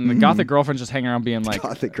doing that, and the gothic girlfriend's just hanging around being like,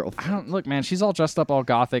 Gothic girlfriend. I don't look, man. She's all dressed up, all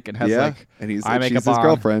gothic, and has like and he's eye like, she's makeup his on.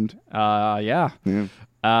 girlfriend. Yeah. Yeah.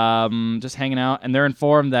 Just hanging out, and they're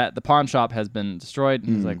informed that the pawn shop has been destroyed.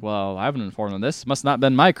 And he's like, "Well, I haven't informed them. This must not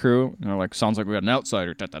been my crew." And they're like, "Sounds like we got an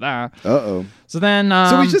outsider." Da da da. Uh-oh. So then,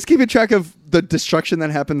 So we just keeping track of the destruction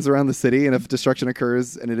that happens around the city, and if destruction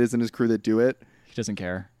occurs and it isn't his crew that do it. he doesn't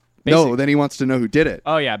care. No, then he wants to know who did it.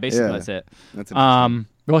 Oh yeah, basically Yeah. that's it. That's interesting.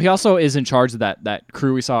 Well, he also is in charge of that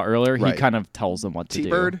crew we saw earlier. He Right. kind of tells them what to do.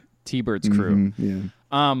 T-Bird? T-Bird's crew.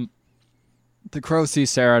 Yeah. The crow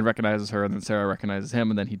sees Sarah and recognizes her, and then Sarah recognizes him,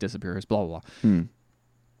 and then he disappears. Blah blah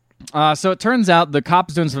blah. So it turns out the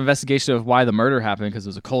cop's doing some investigation of why the murder happened, because it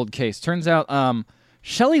was a cold case. Turns out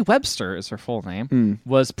Shelley Webster is her full name,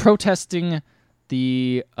 was protesting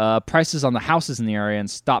the prices on the houses in the area and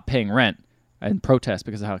stopped paying rent in protest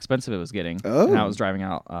because of how expensive it was getting and how it was driving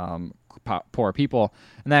out poor people.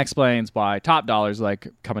 And that explains why Top Dollar's like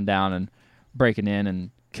coming down and breaking in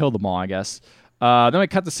and killed them all, I guess. Then we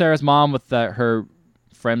cut to Sarah's mom with her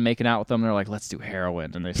friend making out with them. They're like, let's do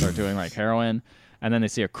heroin. And they start doing like heroin. And then they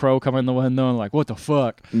see a crow come in the window and like, what the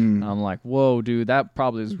fuck? And I'm like, whoa, dude, that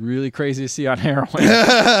probably is really crazy to see on heroin.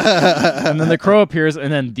 And then the crow appears,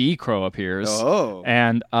 and then the crow appears. Oh.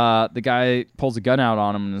 And the guy pulls a gun out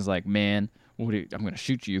on him and is like, man, I'm going to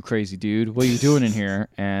shoot you, crazy dude. What are you doing in here?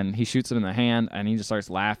 And he shoots him in the hand, and he just starts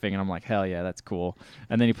laughing. And I'm like, hell yeah, that's cool.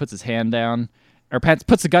 And then he puts his hand down. Or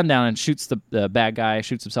puts the gun down and shoots the bad guy,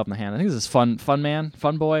 shoots himself in the hand. I think this is Fun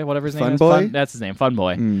Boy, whatever his name Fun is. Boy? That's his name, Fun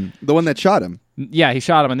Boy. The one that shot him. Yeah, he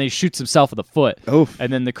shot him, and then he shoots himself with a foot. Oof.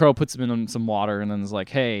 And then the crow puts him in some water, and then is like,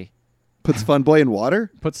 hey, Puts Fun Boy in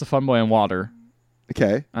water? puts the Fun Boy in water.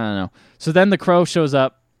 Okay. I don't know. So then the crow shows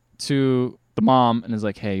up to the mom and is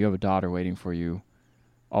like, hey, you have a daughter waiting for you.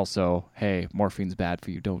 Also, hey, morphine's bad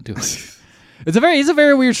for you. Don't do it. It's a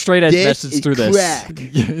very weird straight edge message through crack.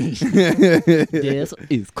 this. This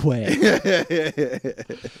is quack.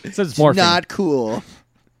 So it's morphine. Not cool.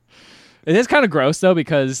 It is kind of gross though,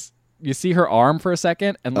 because you see her arm for a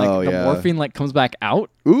second, and like the morphine like comes back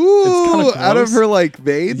out. Ooh, It's kinda out of gross. her like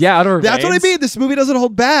veins. Yeah, out of her That's veins. what I mean. This movie doesn't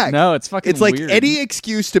hold back. No, it's fucking. It's like weird. any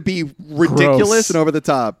excuse to be ridiculous Gross. and over the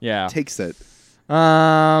top. Yeah. Takes it.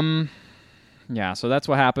 Yeah. So that's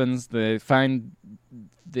what happens. They find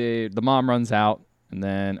the mom runs out, and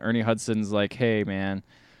then Ernie Hudson's like, "Hey, man,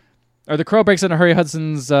 the Crow breaks into Ernie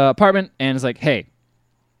Hudson's apartment and is like, hey,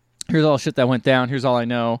 here's all the shit that went down. Here's all I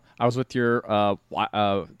know. I was with your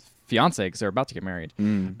fiance because they're about to get married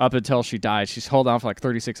up until she died. She's held on for like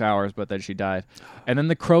 36 hours, but then she died. And then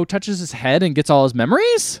the Crow touches his head and gets all his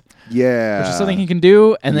memories. Yeah. Which is something he can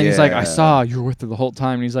do. And then he's like, I saw you were with her the whole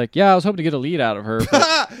time. And he's like, yeah, I was hoping to get a lead out of her.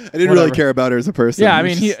 I didn't really care about her as a person. Yeah, I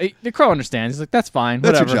mean, the Crow understands. He's like, that's fine.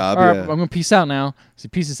 That's whatever. your job, All right, yeah. I'm going to peace out now. So he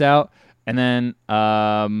pieces out. And then,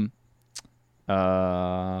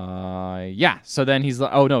 so then he's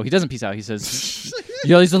like, oh, no, he doesn't peace out. He says,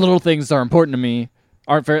 these are little things that are important to me.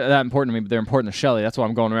 Aren't that important to me, but they're important to Shelley. That's why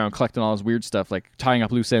I'm going around collecting all this weird stuff, like tying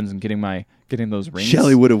up loose ends and getting those rings.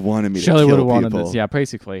 Shelley would have wanted me to Shelley kill would have wanted people. this, yeah,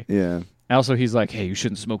 basically. Yeah. And also, he's like, hey, you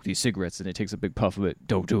shouldn't smoke these cigarettes, and he takes a big puff of it.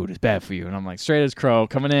 Don't do it, it's bad for you. And I'm like, straight as Crow,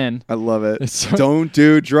 coming in. I love it. So, don't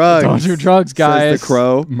do drugs. Don't do drugs, guys. Says the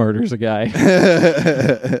Crow. Murders a guy.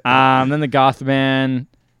 Then the Goth Man,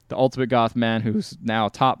 the ultimate Goth Man, who's now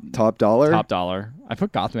top dollar. I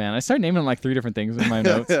put Goth Man. I started naming him like 3 different things in my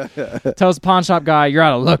notes. Tells the pawn shop guy, you're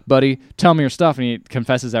out of luck, buddy. Tell me your stuff. And he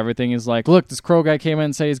confesses everything. He's like, look, this Crow guy came in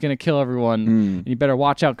and said he's going to kill everyone. And you better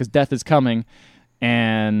watch out because death is coming.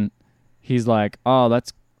 And he's like, oh,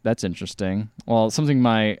 that's interesting. Well, something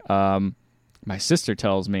my sister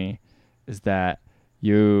tells me is that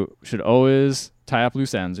you should always tie up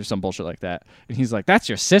loose ends or some bullshit like that. And he's like, that's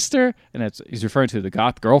your sister? And he's referring to the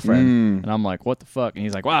Goth girlfriend. And I'm like, what the fuck? And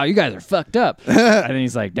he's like, wow, you guys are fucked up. And then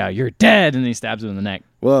he's like, now you're dead. And then he stabs him in the neck.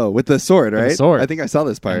 Whoa, with the sword, right? With the sword. I think I saw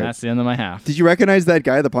this part. And that's the end of my half. Did you recognize that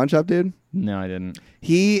guy, the pawn shop dude? No, I didn't.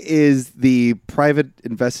 He is the private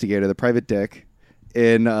investigator, the private dick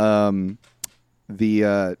in the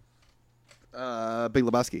Big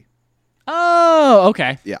Lebowski. Oh,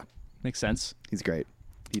 okay. Yeah. Makes sense. He's great.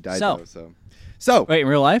 He died So. though, so. Wait, in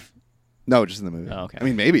real life? No, just in the movie. Oh, okay. I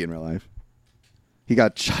mean, maybe in real life. He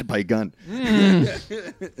got shot by a gun. They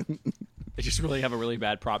just really have a really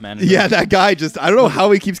bad prop manager. Yeah, that guy just, I don't know how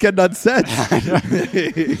he keeps getting on set.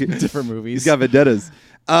 Different movies. He's got vendettas.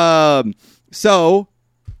 So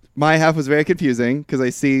my half was very confusing because I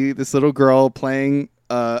see this little girl playing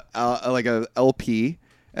like a LP,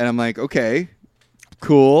 and I'm like, okay,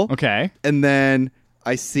 cool. Okay. And then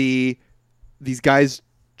I see these guys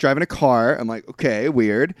driving a car. I'm like, okay,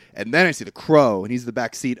 weird. And then I see the Crow, and he's in the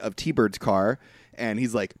back seat of T-Bird's car, and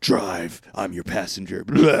he's like, drive, I'm your passenger.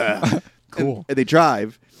 Cool. And they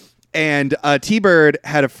drive. And T-Bird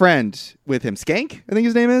had a friend with him, Skank, I think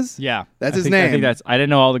his name is. Yeah, That's I his think- name. I think that's. I didn't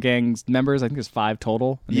know all the gang's members. I think there's 5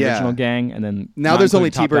 total in the Yeah. original gang, and then Now not there's only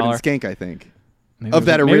including Top T-Bird Dollar. and Skank, I think. Maybe of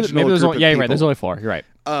that there's- maybe- original maybe there's group only, of yeah, you're right. people. There's only 4. You're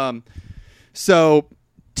right. So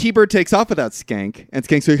T-Bird takes off without Skank, and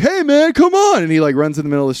Skank's like, hey, man, come on. And he like runs in the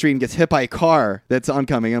middle of the street and gets hit by a car that's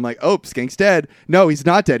oncoming. I'm like, oh, Skank's dead. No, he's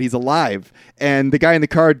not dead. He's alive. And the guy in the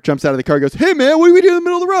car jumps out of the car and goes, hey, man, what do we do in the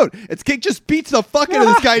middle of the road? And Skank just beats the fuck out of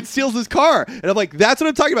this guy and steals his car. And I'm like, that's what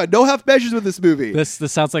I'm talking about. No half measures with this movie. This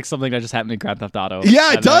sounds like something that just happened in Grand Theft Auto.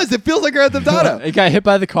 Yeah, it And, does. It feels like Grand Theft Auto. It got hit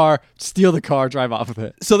by the car, steal the car, drive off with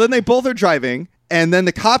it. So then they both are driving, and then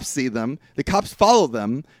the cops see them. The cops follow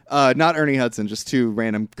them. Not Ernie Hudson, just 2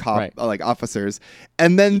 random cop Right. like officers.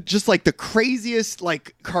 And then just like the craziest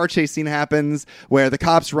like car chase scene happens where the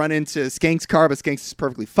cops run into Skank's car, but Skank's is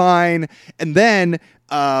perfectly fine. And then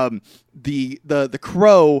the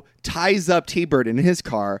Crow ties up T-Bird in his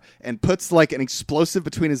car and puts like an explosive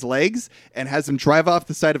between his legs and has him drive off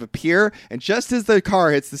the side of a pier. And just as the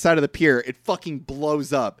car hits the side of the pier, it fucking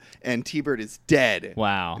blows up and T-Bird is dead.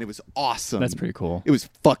 Wow. And it was awesome. That's pretty cool. It was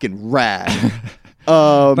fucking rad.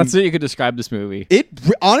 That's what you could describe this movie. It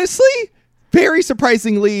honestly, very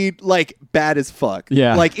surprisingly, like bad as fuck.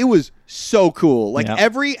 Yeah. Like it was so cool. Like Yep.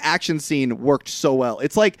 every action scene worked so well.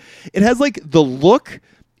 It's like it has like the look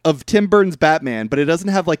of Tim Burton's Batman, but it doesn't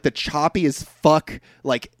have like the choppy as fuck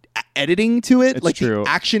like editing to it. It's like true. the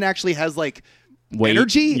action actually has like Weight.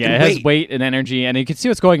 energy. Yeah, and it has weight and energy, and you can see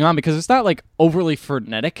what's going on because it's not like overly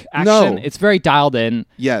frenetic action. No. It's very dialed in.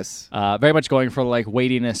 Yes. Very much going for like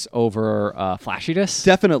weightiness over flashiness.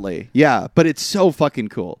 Definitely. Yeah, but it's so fucking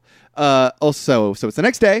cool. Also, so it's the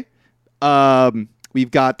next day.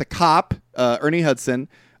 We've got the cop, Ernie Hudson.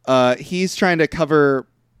 He's trying to cover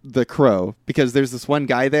the Crow because there's this one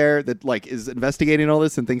guy there that like is investigating all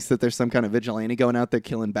this and thinks that there's some kind of vigilante going out there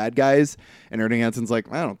killing bad guys. And Ernie Hudson's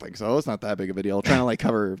like, I don't think so. It's not that big of a deal. Trying to like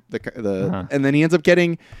cover the and then he ends up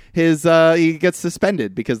getting his he gets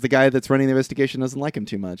suspended because the guy that's running the investigation doesn't like him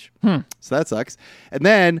too much. So that sucks. And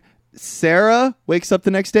then Sarah wakes up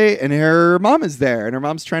the next day and her mom is there, and her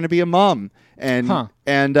mom's trying to be a mom. And all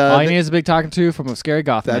you need is a big talking to from a scary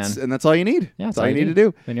goth man. And that's all you need. Yeah, that's all you need to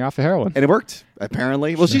do. Then you're off of heroin. And it worked,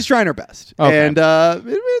 apparently. Well, she's trying her best. Okay. And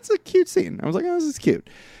it's a cute scene. I was like, oh, this is cute.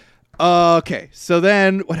 Okay, so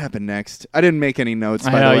then what happened next? I didn't make any notes,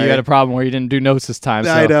 by the way. You had a problem where you didn't do notes this time.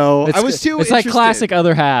 So I know. I was It's too like interested. classic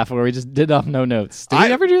Other Half where we just did off no notes. Did we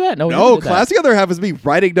ever do that? No, we never No, did that. classic Other Half was me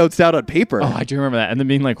writing notes down on paper. Oh, I do remember that. And then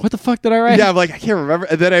being like, what the fuck did I write? Yeah, I'm like, I can't remember.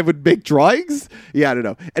 And then I would make drawings. Yeah, I don't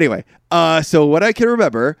know. Anyway, so what I can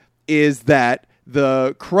remember is that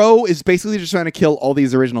the Crow is basically just trying to kill all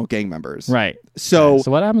these original gang members. Right. So, So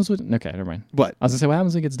what happens with... Okay, never mind. What? I was going to say, what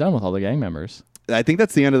happens when he gets done with all the gang members? I think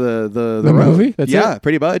that's the end of the The road. movie? That's it?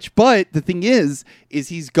 Pretty much. But the thing is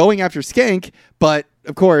he's going after Skank, but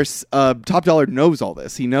of course, Top Dollar knows all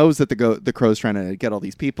this. He knows that the Crow's trying to get all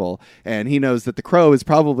these people, and he knows that the Crow is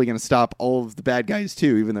probably going to stop all of the bad guys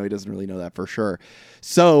too, even though he doesn't really know that for sure.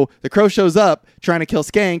 So the Crow shows up trying to kill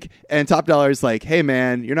Skank, and Top Dollar's like, "Hey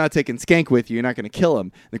man, you're not taking Skank with you. You're not going to kill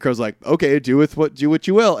him." And the Crow's like, "Okay, do what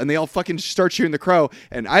you will." And they all fucking start shooting the Crow,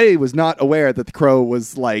 and I was not aware that the Crow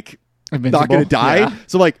was like Invincible? not going to die. Yeah.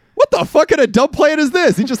 So like, what the fuck kind of dumb plan is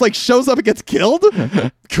this? He just like shows up and gets killed?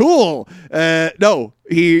 Cool. No,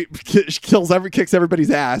 he kicks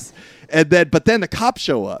everybody's ass. But then the cops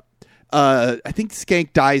show up. I think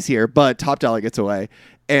Skank dies here, but Top Dollar gets away.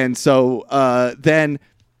 And so then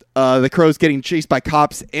the Crow's getting chased by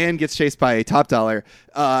cops and gets chased by Top Dollar.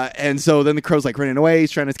 And so then the Crow's like running away.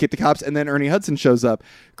 He's trying to escape the cops. And then Ernie Hudson shows up.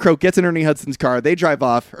 Crow gets in Ernie Hudson's car. They drive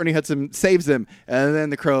off. Ernie Hudson saves him. And then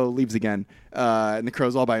the Crow leaves again. And the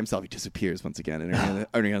Crow's all by himself. He disappears once again. And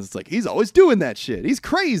Ernie Hudson's like, he's always doing that shit. He's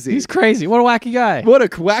crazy. He's crazy. What a wacky guy. What a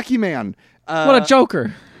wacky man. What a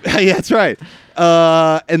joker. Yeah, that's right.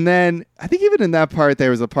 And then I think even in that part, there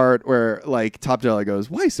was a part where like Top Dollar goes,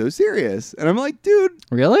 "Why so serious?" And I'm like, dude,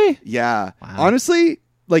 Really? yeah. Wow. Honestly,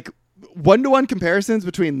 like 1-to-1 comparisons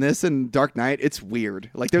between this and Dark Knight, it's weird.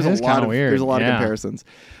 Like there's It a is lot kinda of weird, there's a lot yeah. of comparisons.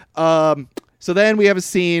 So then we have a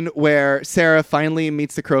scene where Sarah finally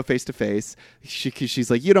meets the Crow face to face. She's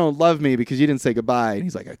like, "You don't love me because you didn't say goodbye," and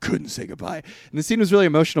he's like, "I couldn't say goodbye." And the scene was really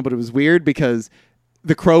emotional, but it was weird because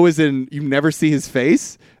the Crow is in, you never see his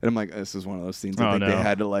face, and I'm like, this is one of those scenes I think they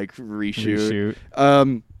had to like reshoot.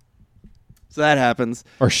 So that happens.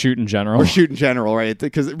 Or shoot in general. Or shoot in general, right?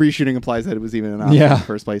 Because reshooting implies that it was even an option Yeah. in the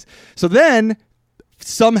first place. So then,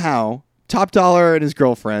 somehow, Top Dollar and his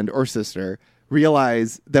girlfriend or sister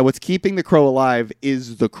realize that what's keeping the Crow alive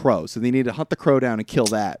is the Crow. So they need to hunt the Crow down and kill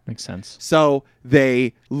that. Makes sense. So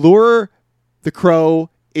they lure the Crow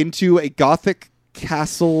into a Gothic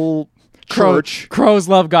castle church. Crows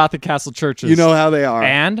love Gothic castle churches. You know how they are.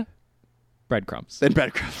 And breadcrumbs. And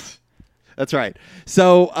breadcrumbs. That's right.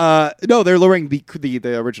 So, no, they're luring the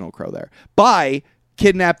original Crow there by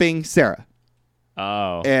kidnapping Sarah.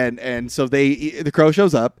 Oh. And so the Crow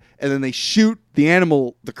shows up, and then they shoot the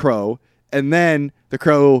animal, the Crow, and then the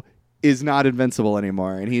Crow is not invincible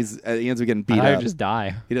anymore, and he ends up getting beat I up. just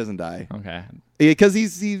die. He doesn't die Okay. because he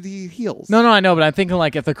heals. No, I know, but I'm thinking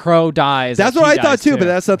like if the Crow dies, That's like, what he I thought dies too, but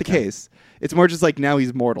that's not the case. It's more just like now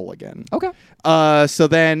he's mortal again. Okay. So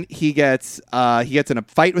then he gets in a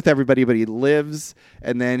fight with everybody, but he lives,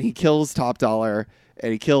 and then he kills Top Dollar,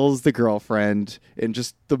 and he kills the girlfriend in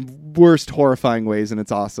just the worst horrifying ways, and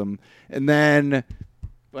it's awesome. And then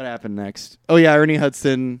what happened next? Oh yeah, Ernie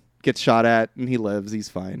Hudson gets shot at, and he lives. He's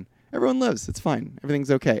fine. Everyone lives. It's fine. Everything's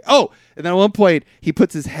okay. Oh, and then at one point, he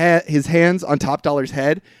puts his hands on Top Dollar's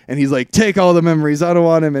head, and he's like, "Take all the memories. I don't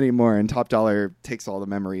want him anymore." And Top Dollar takes all the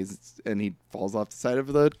memories, and he falls off the side of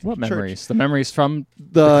the What church. memories? The memories from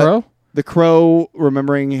the Crow? The Crow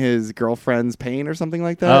remembering his girlfriend's pain or something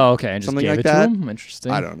like that. Oh, okay. And just Something gave like it that. to him?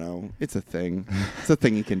 Interesting. I don't know. It's a thing. It's a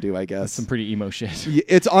thing he can do, I guess. Some pretty emo shit.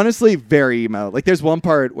 It's honestly very emo. Like there's one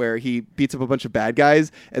part where he beats up a bunch of bad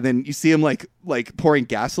guys, and then you see him like pouring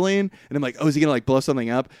gasoline, and I'm like, oh, is he gonna like blow something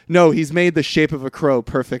up? No, he's made the shape of a crow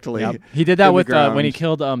perfectly. Yep. He did that in the with when he ground.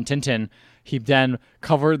 killed Tintin. He then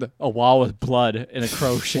covered a wall with blood in a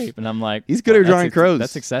crow shape, and I'm like, He's good at that's drawing crows.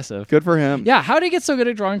 That's excessive. Good for him. Yeah, how did he get so good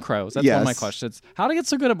at drawing crows? That's one of my Yes. questions. How did he get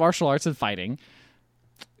so good at martial arts and fighting?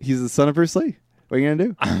 He's the son of Bruce Lee. What are you gonna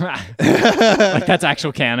do? Like that's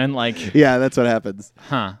actual canon. Like, Yeah, that's what happens.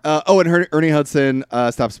 huh? And Ernie Hudson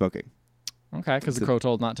stopped smoking. Okay, because the crow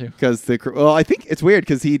told not to. Because I think it's weird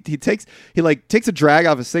because he takes a drag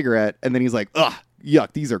off a cigarette, and then he's like, ugh,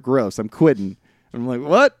 yuck, these are gross. I'm quitting. I'm like,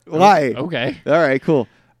 what? Why? Okay. All right, cool.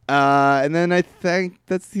 And then I think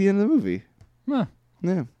that's the end of the movie. Huh.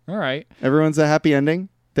 Yeah. All right. Everyone's a happy ending.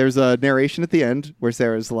 There's a narration at the end where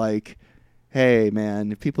Sarah's like, hey,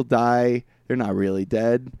 man, if people die, they're not really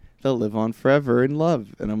dead. they'll live on forever in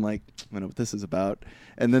love. And I'm like, I know what this is about.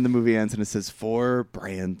 And then the movie ends and it says, for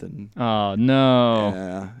Brandon. Oh, no.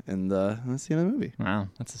 Yeah. And that's the end of the movie. Wow,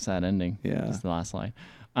 that's a sad ending. Yeah. Just the last line.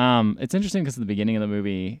 It's interesting because at the beginning of the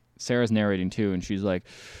movie, Sarah's narrating too, and she's like,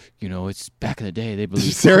 it's back in the day. They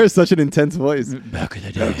believe Sarah's such an intense voice. back in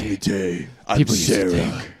the day. I'm People used to Sarah.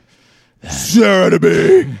 think Sarah to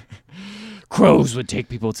me. crows would take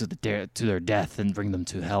people to their death and bring them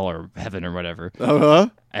to hell or heaven or whatever. Uh-huh.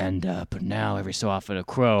 And but now every so often a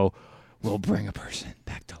crow will bring a person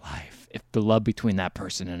back to life if the love between that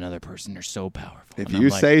person and another person are so powerful. If And you I'm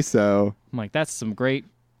like, say so. I'm like, that's some great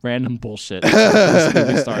random bullshit. This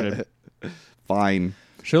movie started. Fine.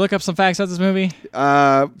 Should I look up some facts about this movie?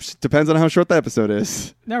 Depends on how short the episode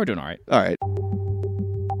is. Now we're doing all right. All right.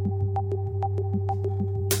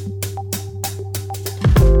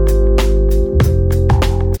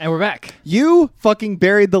 And we're back. You fucking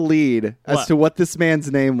buried the lead as What? to what this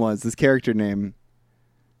man's name was, this character name.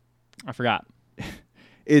 I forgot.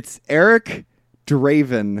 It's Eric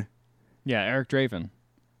Draven. Yeah, Eric Draven.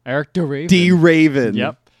 Eric DeRaven. D-Raven.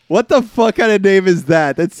 Yep. What the fuck kind of name is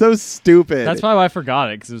that? That's so stupid. That's probably why I forgot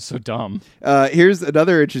it, because it was so dumb. Here's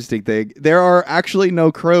another interesting thing. There are actually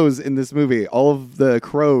no crows in this movie. All of the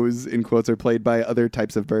crows, in quotes, are played by other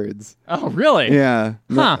types of birds. Oh, really? Yeah.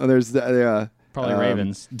 Huh. No, there's Probably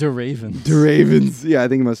ravens. DeRavens. The ravens. Yeah, I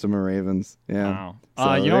think most of them are ravens. Yeah. Wow.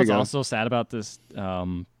 So, You there know what's go. also sad about this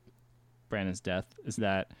Brandon's death is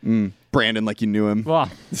that... Brandon, like you knew him. Well,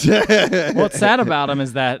 what's sad about him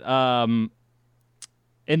is that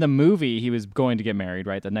in the movie, he was going to get married,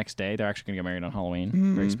 right? The next day. They're actually going to get married on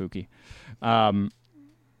Halloween. Very spooky.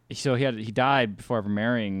 So he died before ever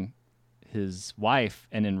marrying his wife,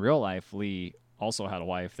 and in real life, Lee also had a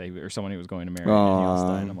wife or someone he was going to marry, and he also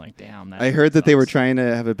died. And I'm like, damn. That I heard that they were sucks. trying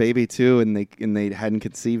to have a baby too, and they hadn't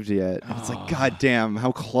conceived yet. And it's like, god damn,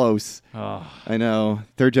 how close. Oh, I know,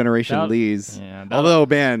 third generation That- Lees. yeah, that- Although,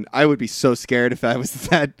 man, I would be so scared if I was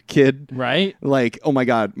that kid. right? Like, oh my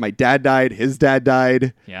god, my dad died, his dad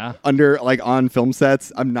died. Yeah. On film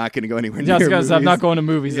sets. I'm not going to go anywhere near Just movies. because I'm not going to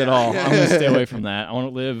movies at all. I'm going to stay away from that. I want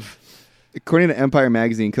to live. According to Empire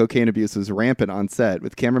Magazine, cocaine abuse was rampant on set,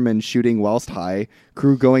 with cameramen shooting whilst high,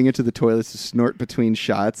 crew going into the toilets to snort between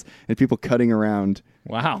shots, and people cutting around.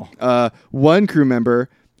 Wow. One crew member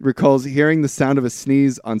recalls hearing the sound of a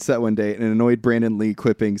sneeze on set one day and annoyed Brandon Lee,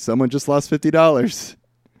 quipping, "Someone just lost $50."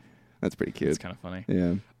 That's pretty cute. It's kind of funny.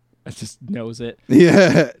 Yeah. It just knows it.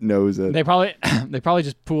 Yeah. Knows it. They probably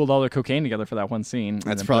just pooled all their cocaine together for that one scene. and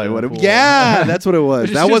That's then probably put what in it the was. pool. Yeah, that's what it was.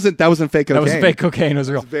 It's That just- wasn't fake cocaine. That was fake cocaine. It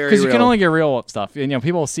was real. very Because you can real. only get real stuff.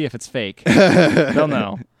 People will see if it's fake. They'll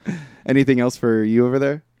know. Anything else for you over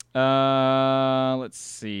there? Let's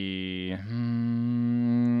see.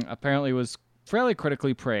 Apparently, it was fairly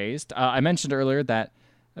critically praised. I mentioned earlier that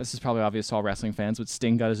this is probably obvious to all wrestling fans, but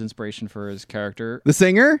Sting got his inspiration for his character. The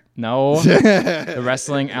singer? No, the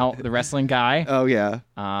wrestling guy. Oh, yeah.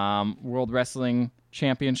 World Wrestling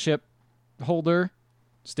Championship holder.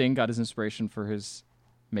 Sting got his inspiration for his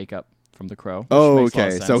makeup from The Crow. which Oh, makes a lot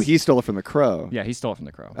of okay. So sense. he stole it from The Crow. Yeah, he stole it from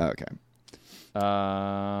The Crow. Oh, okay.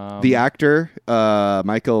 Um, The actor,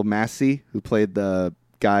 Michael Massey, who played the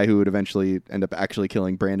guy who would eventually end up actually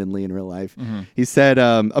killing Brandon Lee in real life, he said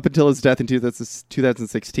up until his death in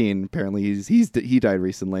 2016, apparently he died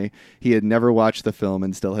recently, he had never watched the film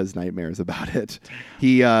and still has nightmares about it.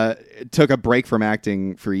 He took a break from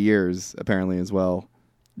acting for years, apparently, as well.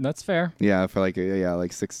 That's fair. Yeah, for like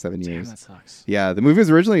 6-7 Damn, years. that sucks. Yeah, the movie was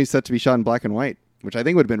originally set to be shot in black and white, which I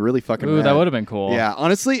think would have been really fucking Ooh, rad. that would have been cool. Yeah,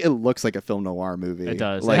 honestly, it looks like a film noir movie. It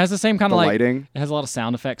does. Like, It has the same kind the of lighting. It has a lot of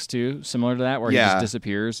sound effects too, similar to that, where he Yeah. just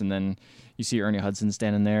disappears, and then you see Ernie Hudson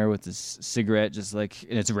standing there with his cigarette, just like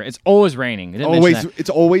and it's always raining. They didn't mention that, It's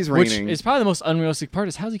always which raining. is probably the most unrealistic part.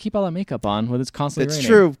 Is how does he keep all that makeup on when it's constantly It's raining?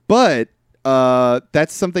 true, but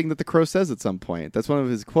that's something that the Crow says at some point. That's one of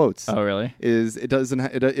his quotes. Oh, really? Is it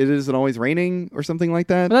isn't always raining or something like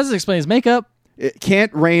that? But that doesn't explain his makeup. It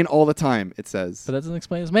can't rain all the time. It says. But that doesn't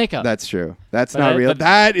explain his makeup. That's true. That's But not I- real. but-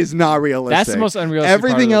 That is not realistic. That's the most unrealistic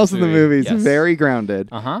Everything part of else this in the movie. movie is Yes. very grounded.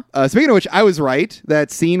 Uh-huh. Speaking of which, I was right. That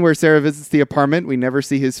scene where Sarah visits the apartment, we never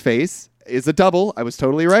see his face, is a double. I was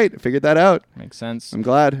totally right. I figured that out. Makes sense. I'm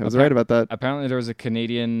glad. I was right about that. Apparently, there was a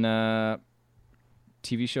Canadian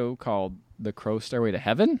TV show called The Crow Stairway to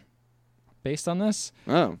Heaven, based on this.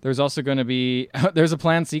 Oh. There's also going to be there's a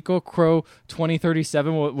planned sequel, Crow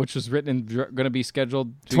 2037, which was written and going to be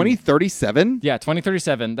scheduled. 2037? Yeah,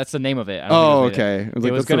 2037. That's the name of it. I don't Oh, think that's okay. It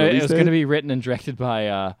Like, was that's the gonna release date? be written and directed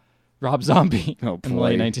by Rob Zombie Oh, in the boy.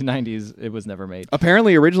 late 1990s. It was never made.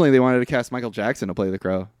 Apparently, originally they wanted to cast Michael Jackson to play the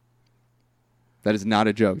Crow. That is not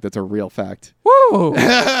a joke. That's a real fact. Woo!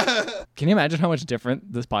 Can you imagine how much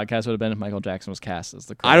different this podcast would have been if Michael Jackson was cast as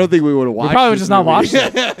the Crow? I don't think we would have watched. We probably would this just not movie. watched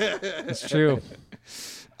it. It's true.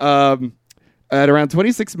 At around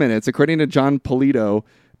 26 minutes, according to John Polito,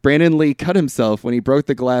 Brandon Lee cut himself when he broke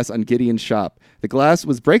the glass on Gideon's shop. The glass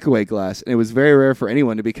was breakaway glass, and it was very rare for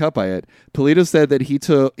anyone to be cut by it. Polito said that he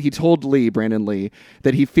told Brandon Lee,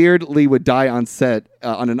 that he feared Lee would die on set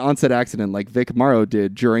on an on-set accident like Vic Morrow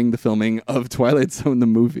did during the filming of Twilight Zone the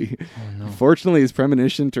movie. Oh, no. Fortunately, his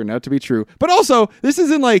premonition turned out to be true. But also, this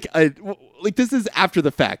isn't this is after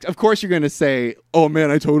the fact. Of course, you're going to say, "Oh man,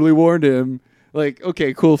 I totally warned him." Like,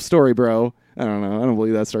 okay, cool story, bro. I don't know. I don't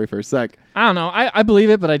believe that story for a sec. I don't know. I believe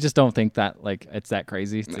it, but I just don't think that it's that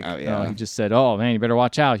crazy. It's like, he just said, "Oh man, you better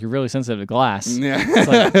watch out. You're really sensitive to glass." Yeah. It's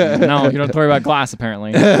like, no, you don't have to worry about glass.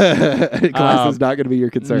 Apparently, glass is not going to be your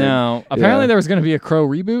concern. No. Apparently, there was going to be a Crow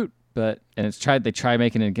reboot, they tried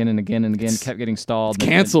making it again and again and again. Kept getting stalled. It's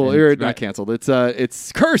canceled. Not canceled.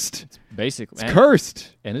 It's cursed. Basically, it's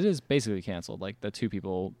cursed, and it is basically canceled. Like the two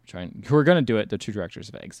people who are going to do it, the two directors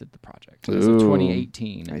have exited the project. It's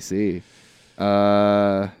 2018. I see.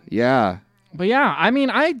 Yeah. But yeah, I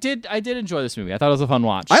mean, I did enjoy this movie. I thought it was a fun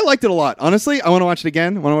watch. I liked it a lot. Honestly, I want to watch it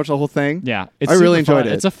again. I want to watch the whole thing. Yeah. I really enjoyed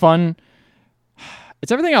it. It's a fun...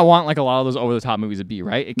 It's everything I want like a lot of those over-the-top movies to be,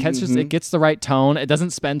 right? It gets the right tone. It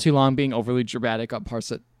doesn't spend too long being overly dramatic on parts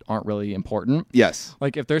that aren't really important. Yes.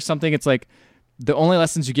 Like, if there's something, it's like, the only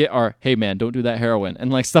lessons you get are, hey, man, don't do that heroin.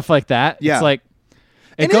 And, like, stuff like that. Yeah. It's like...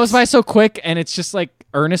 It goes by so quick, and it's just like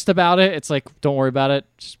earnest about it. It's like, don't worry about it.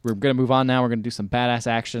 We're gonna move on now. We're gonna do some badass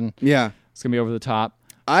action. Yeah, it's gonna be over the top.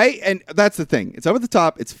 And that's the thing. It's over the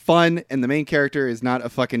top. It's fun, and the main character is not a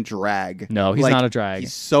fucking drag. No, he's not a drag.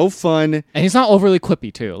 He's so fun, and he's not overly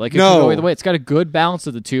quippy too. Like, no, the way it's got a good balance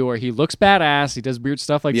of the two, where he looks badass. He does weird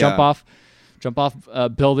stuff like jump off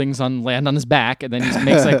buildings land on his back, and then he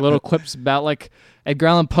makes like little quips about like Edgar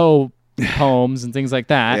Allan Poe poems and things like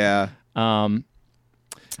that. Yeah.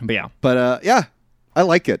 But yeah, I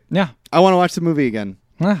like it. Yeah. I want to watch the movie again.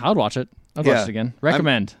 I would watch it. I'd watch it again.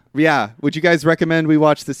 Recommend. Would you guys recommend we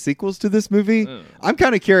watch the sequels to this movie? I'm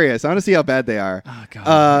kind of curious. I want to see how bad they are. Oh,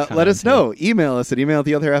 God, let us know. Email us at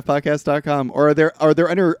email@theotherhalfpodcast.com. Or are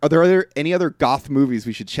there any other goth movies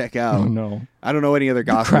we should check out? Oh, no. I don't know any other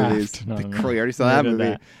goth movies. No. You already saw that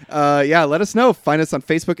movie. Let us know. Find us on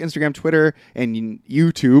Facebook, Instagram, Twitter, and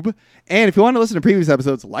YouTube. And if you want to listen to previous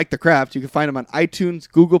episodes like The Craft, you can find them on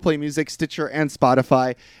iTunes, Google Play Music, Stitcher, and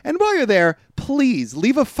Spotify. And while you're there, please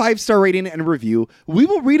leave a 5-star rating and review. We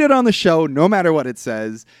will read it on the show no matter what it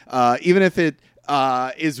says, even if it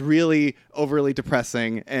is really overly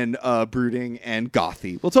depressing and brooding and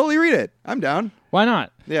gothy. We'll totally read it. I'm down. Why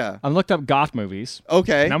not? Yeah. I looked up goth movies.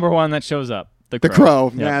 Okay. Number one that shows up. The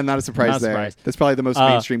Crow. Yep. Yeah, not a surprise there. That's probably the most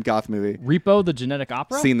mainstream goth movie. Repo, the Genetic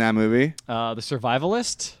Opera. Seen that movie. The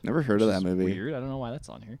Survivalist. Never heard of that movie. Weird. I don't know why that's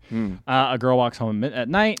on here. A Girl Walks Home at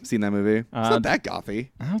Night. Seen that movie. It's not that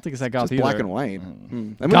gothy. I don't think it's that goth it's either. Black and white.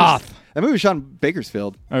 Goth. That movie was shot in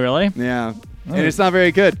Bakersfield. Oh, really? Yeah. And it's not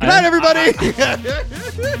very good. Good night, everybody.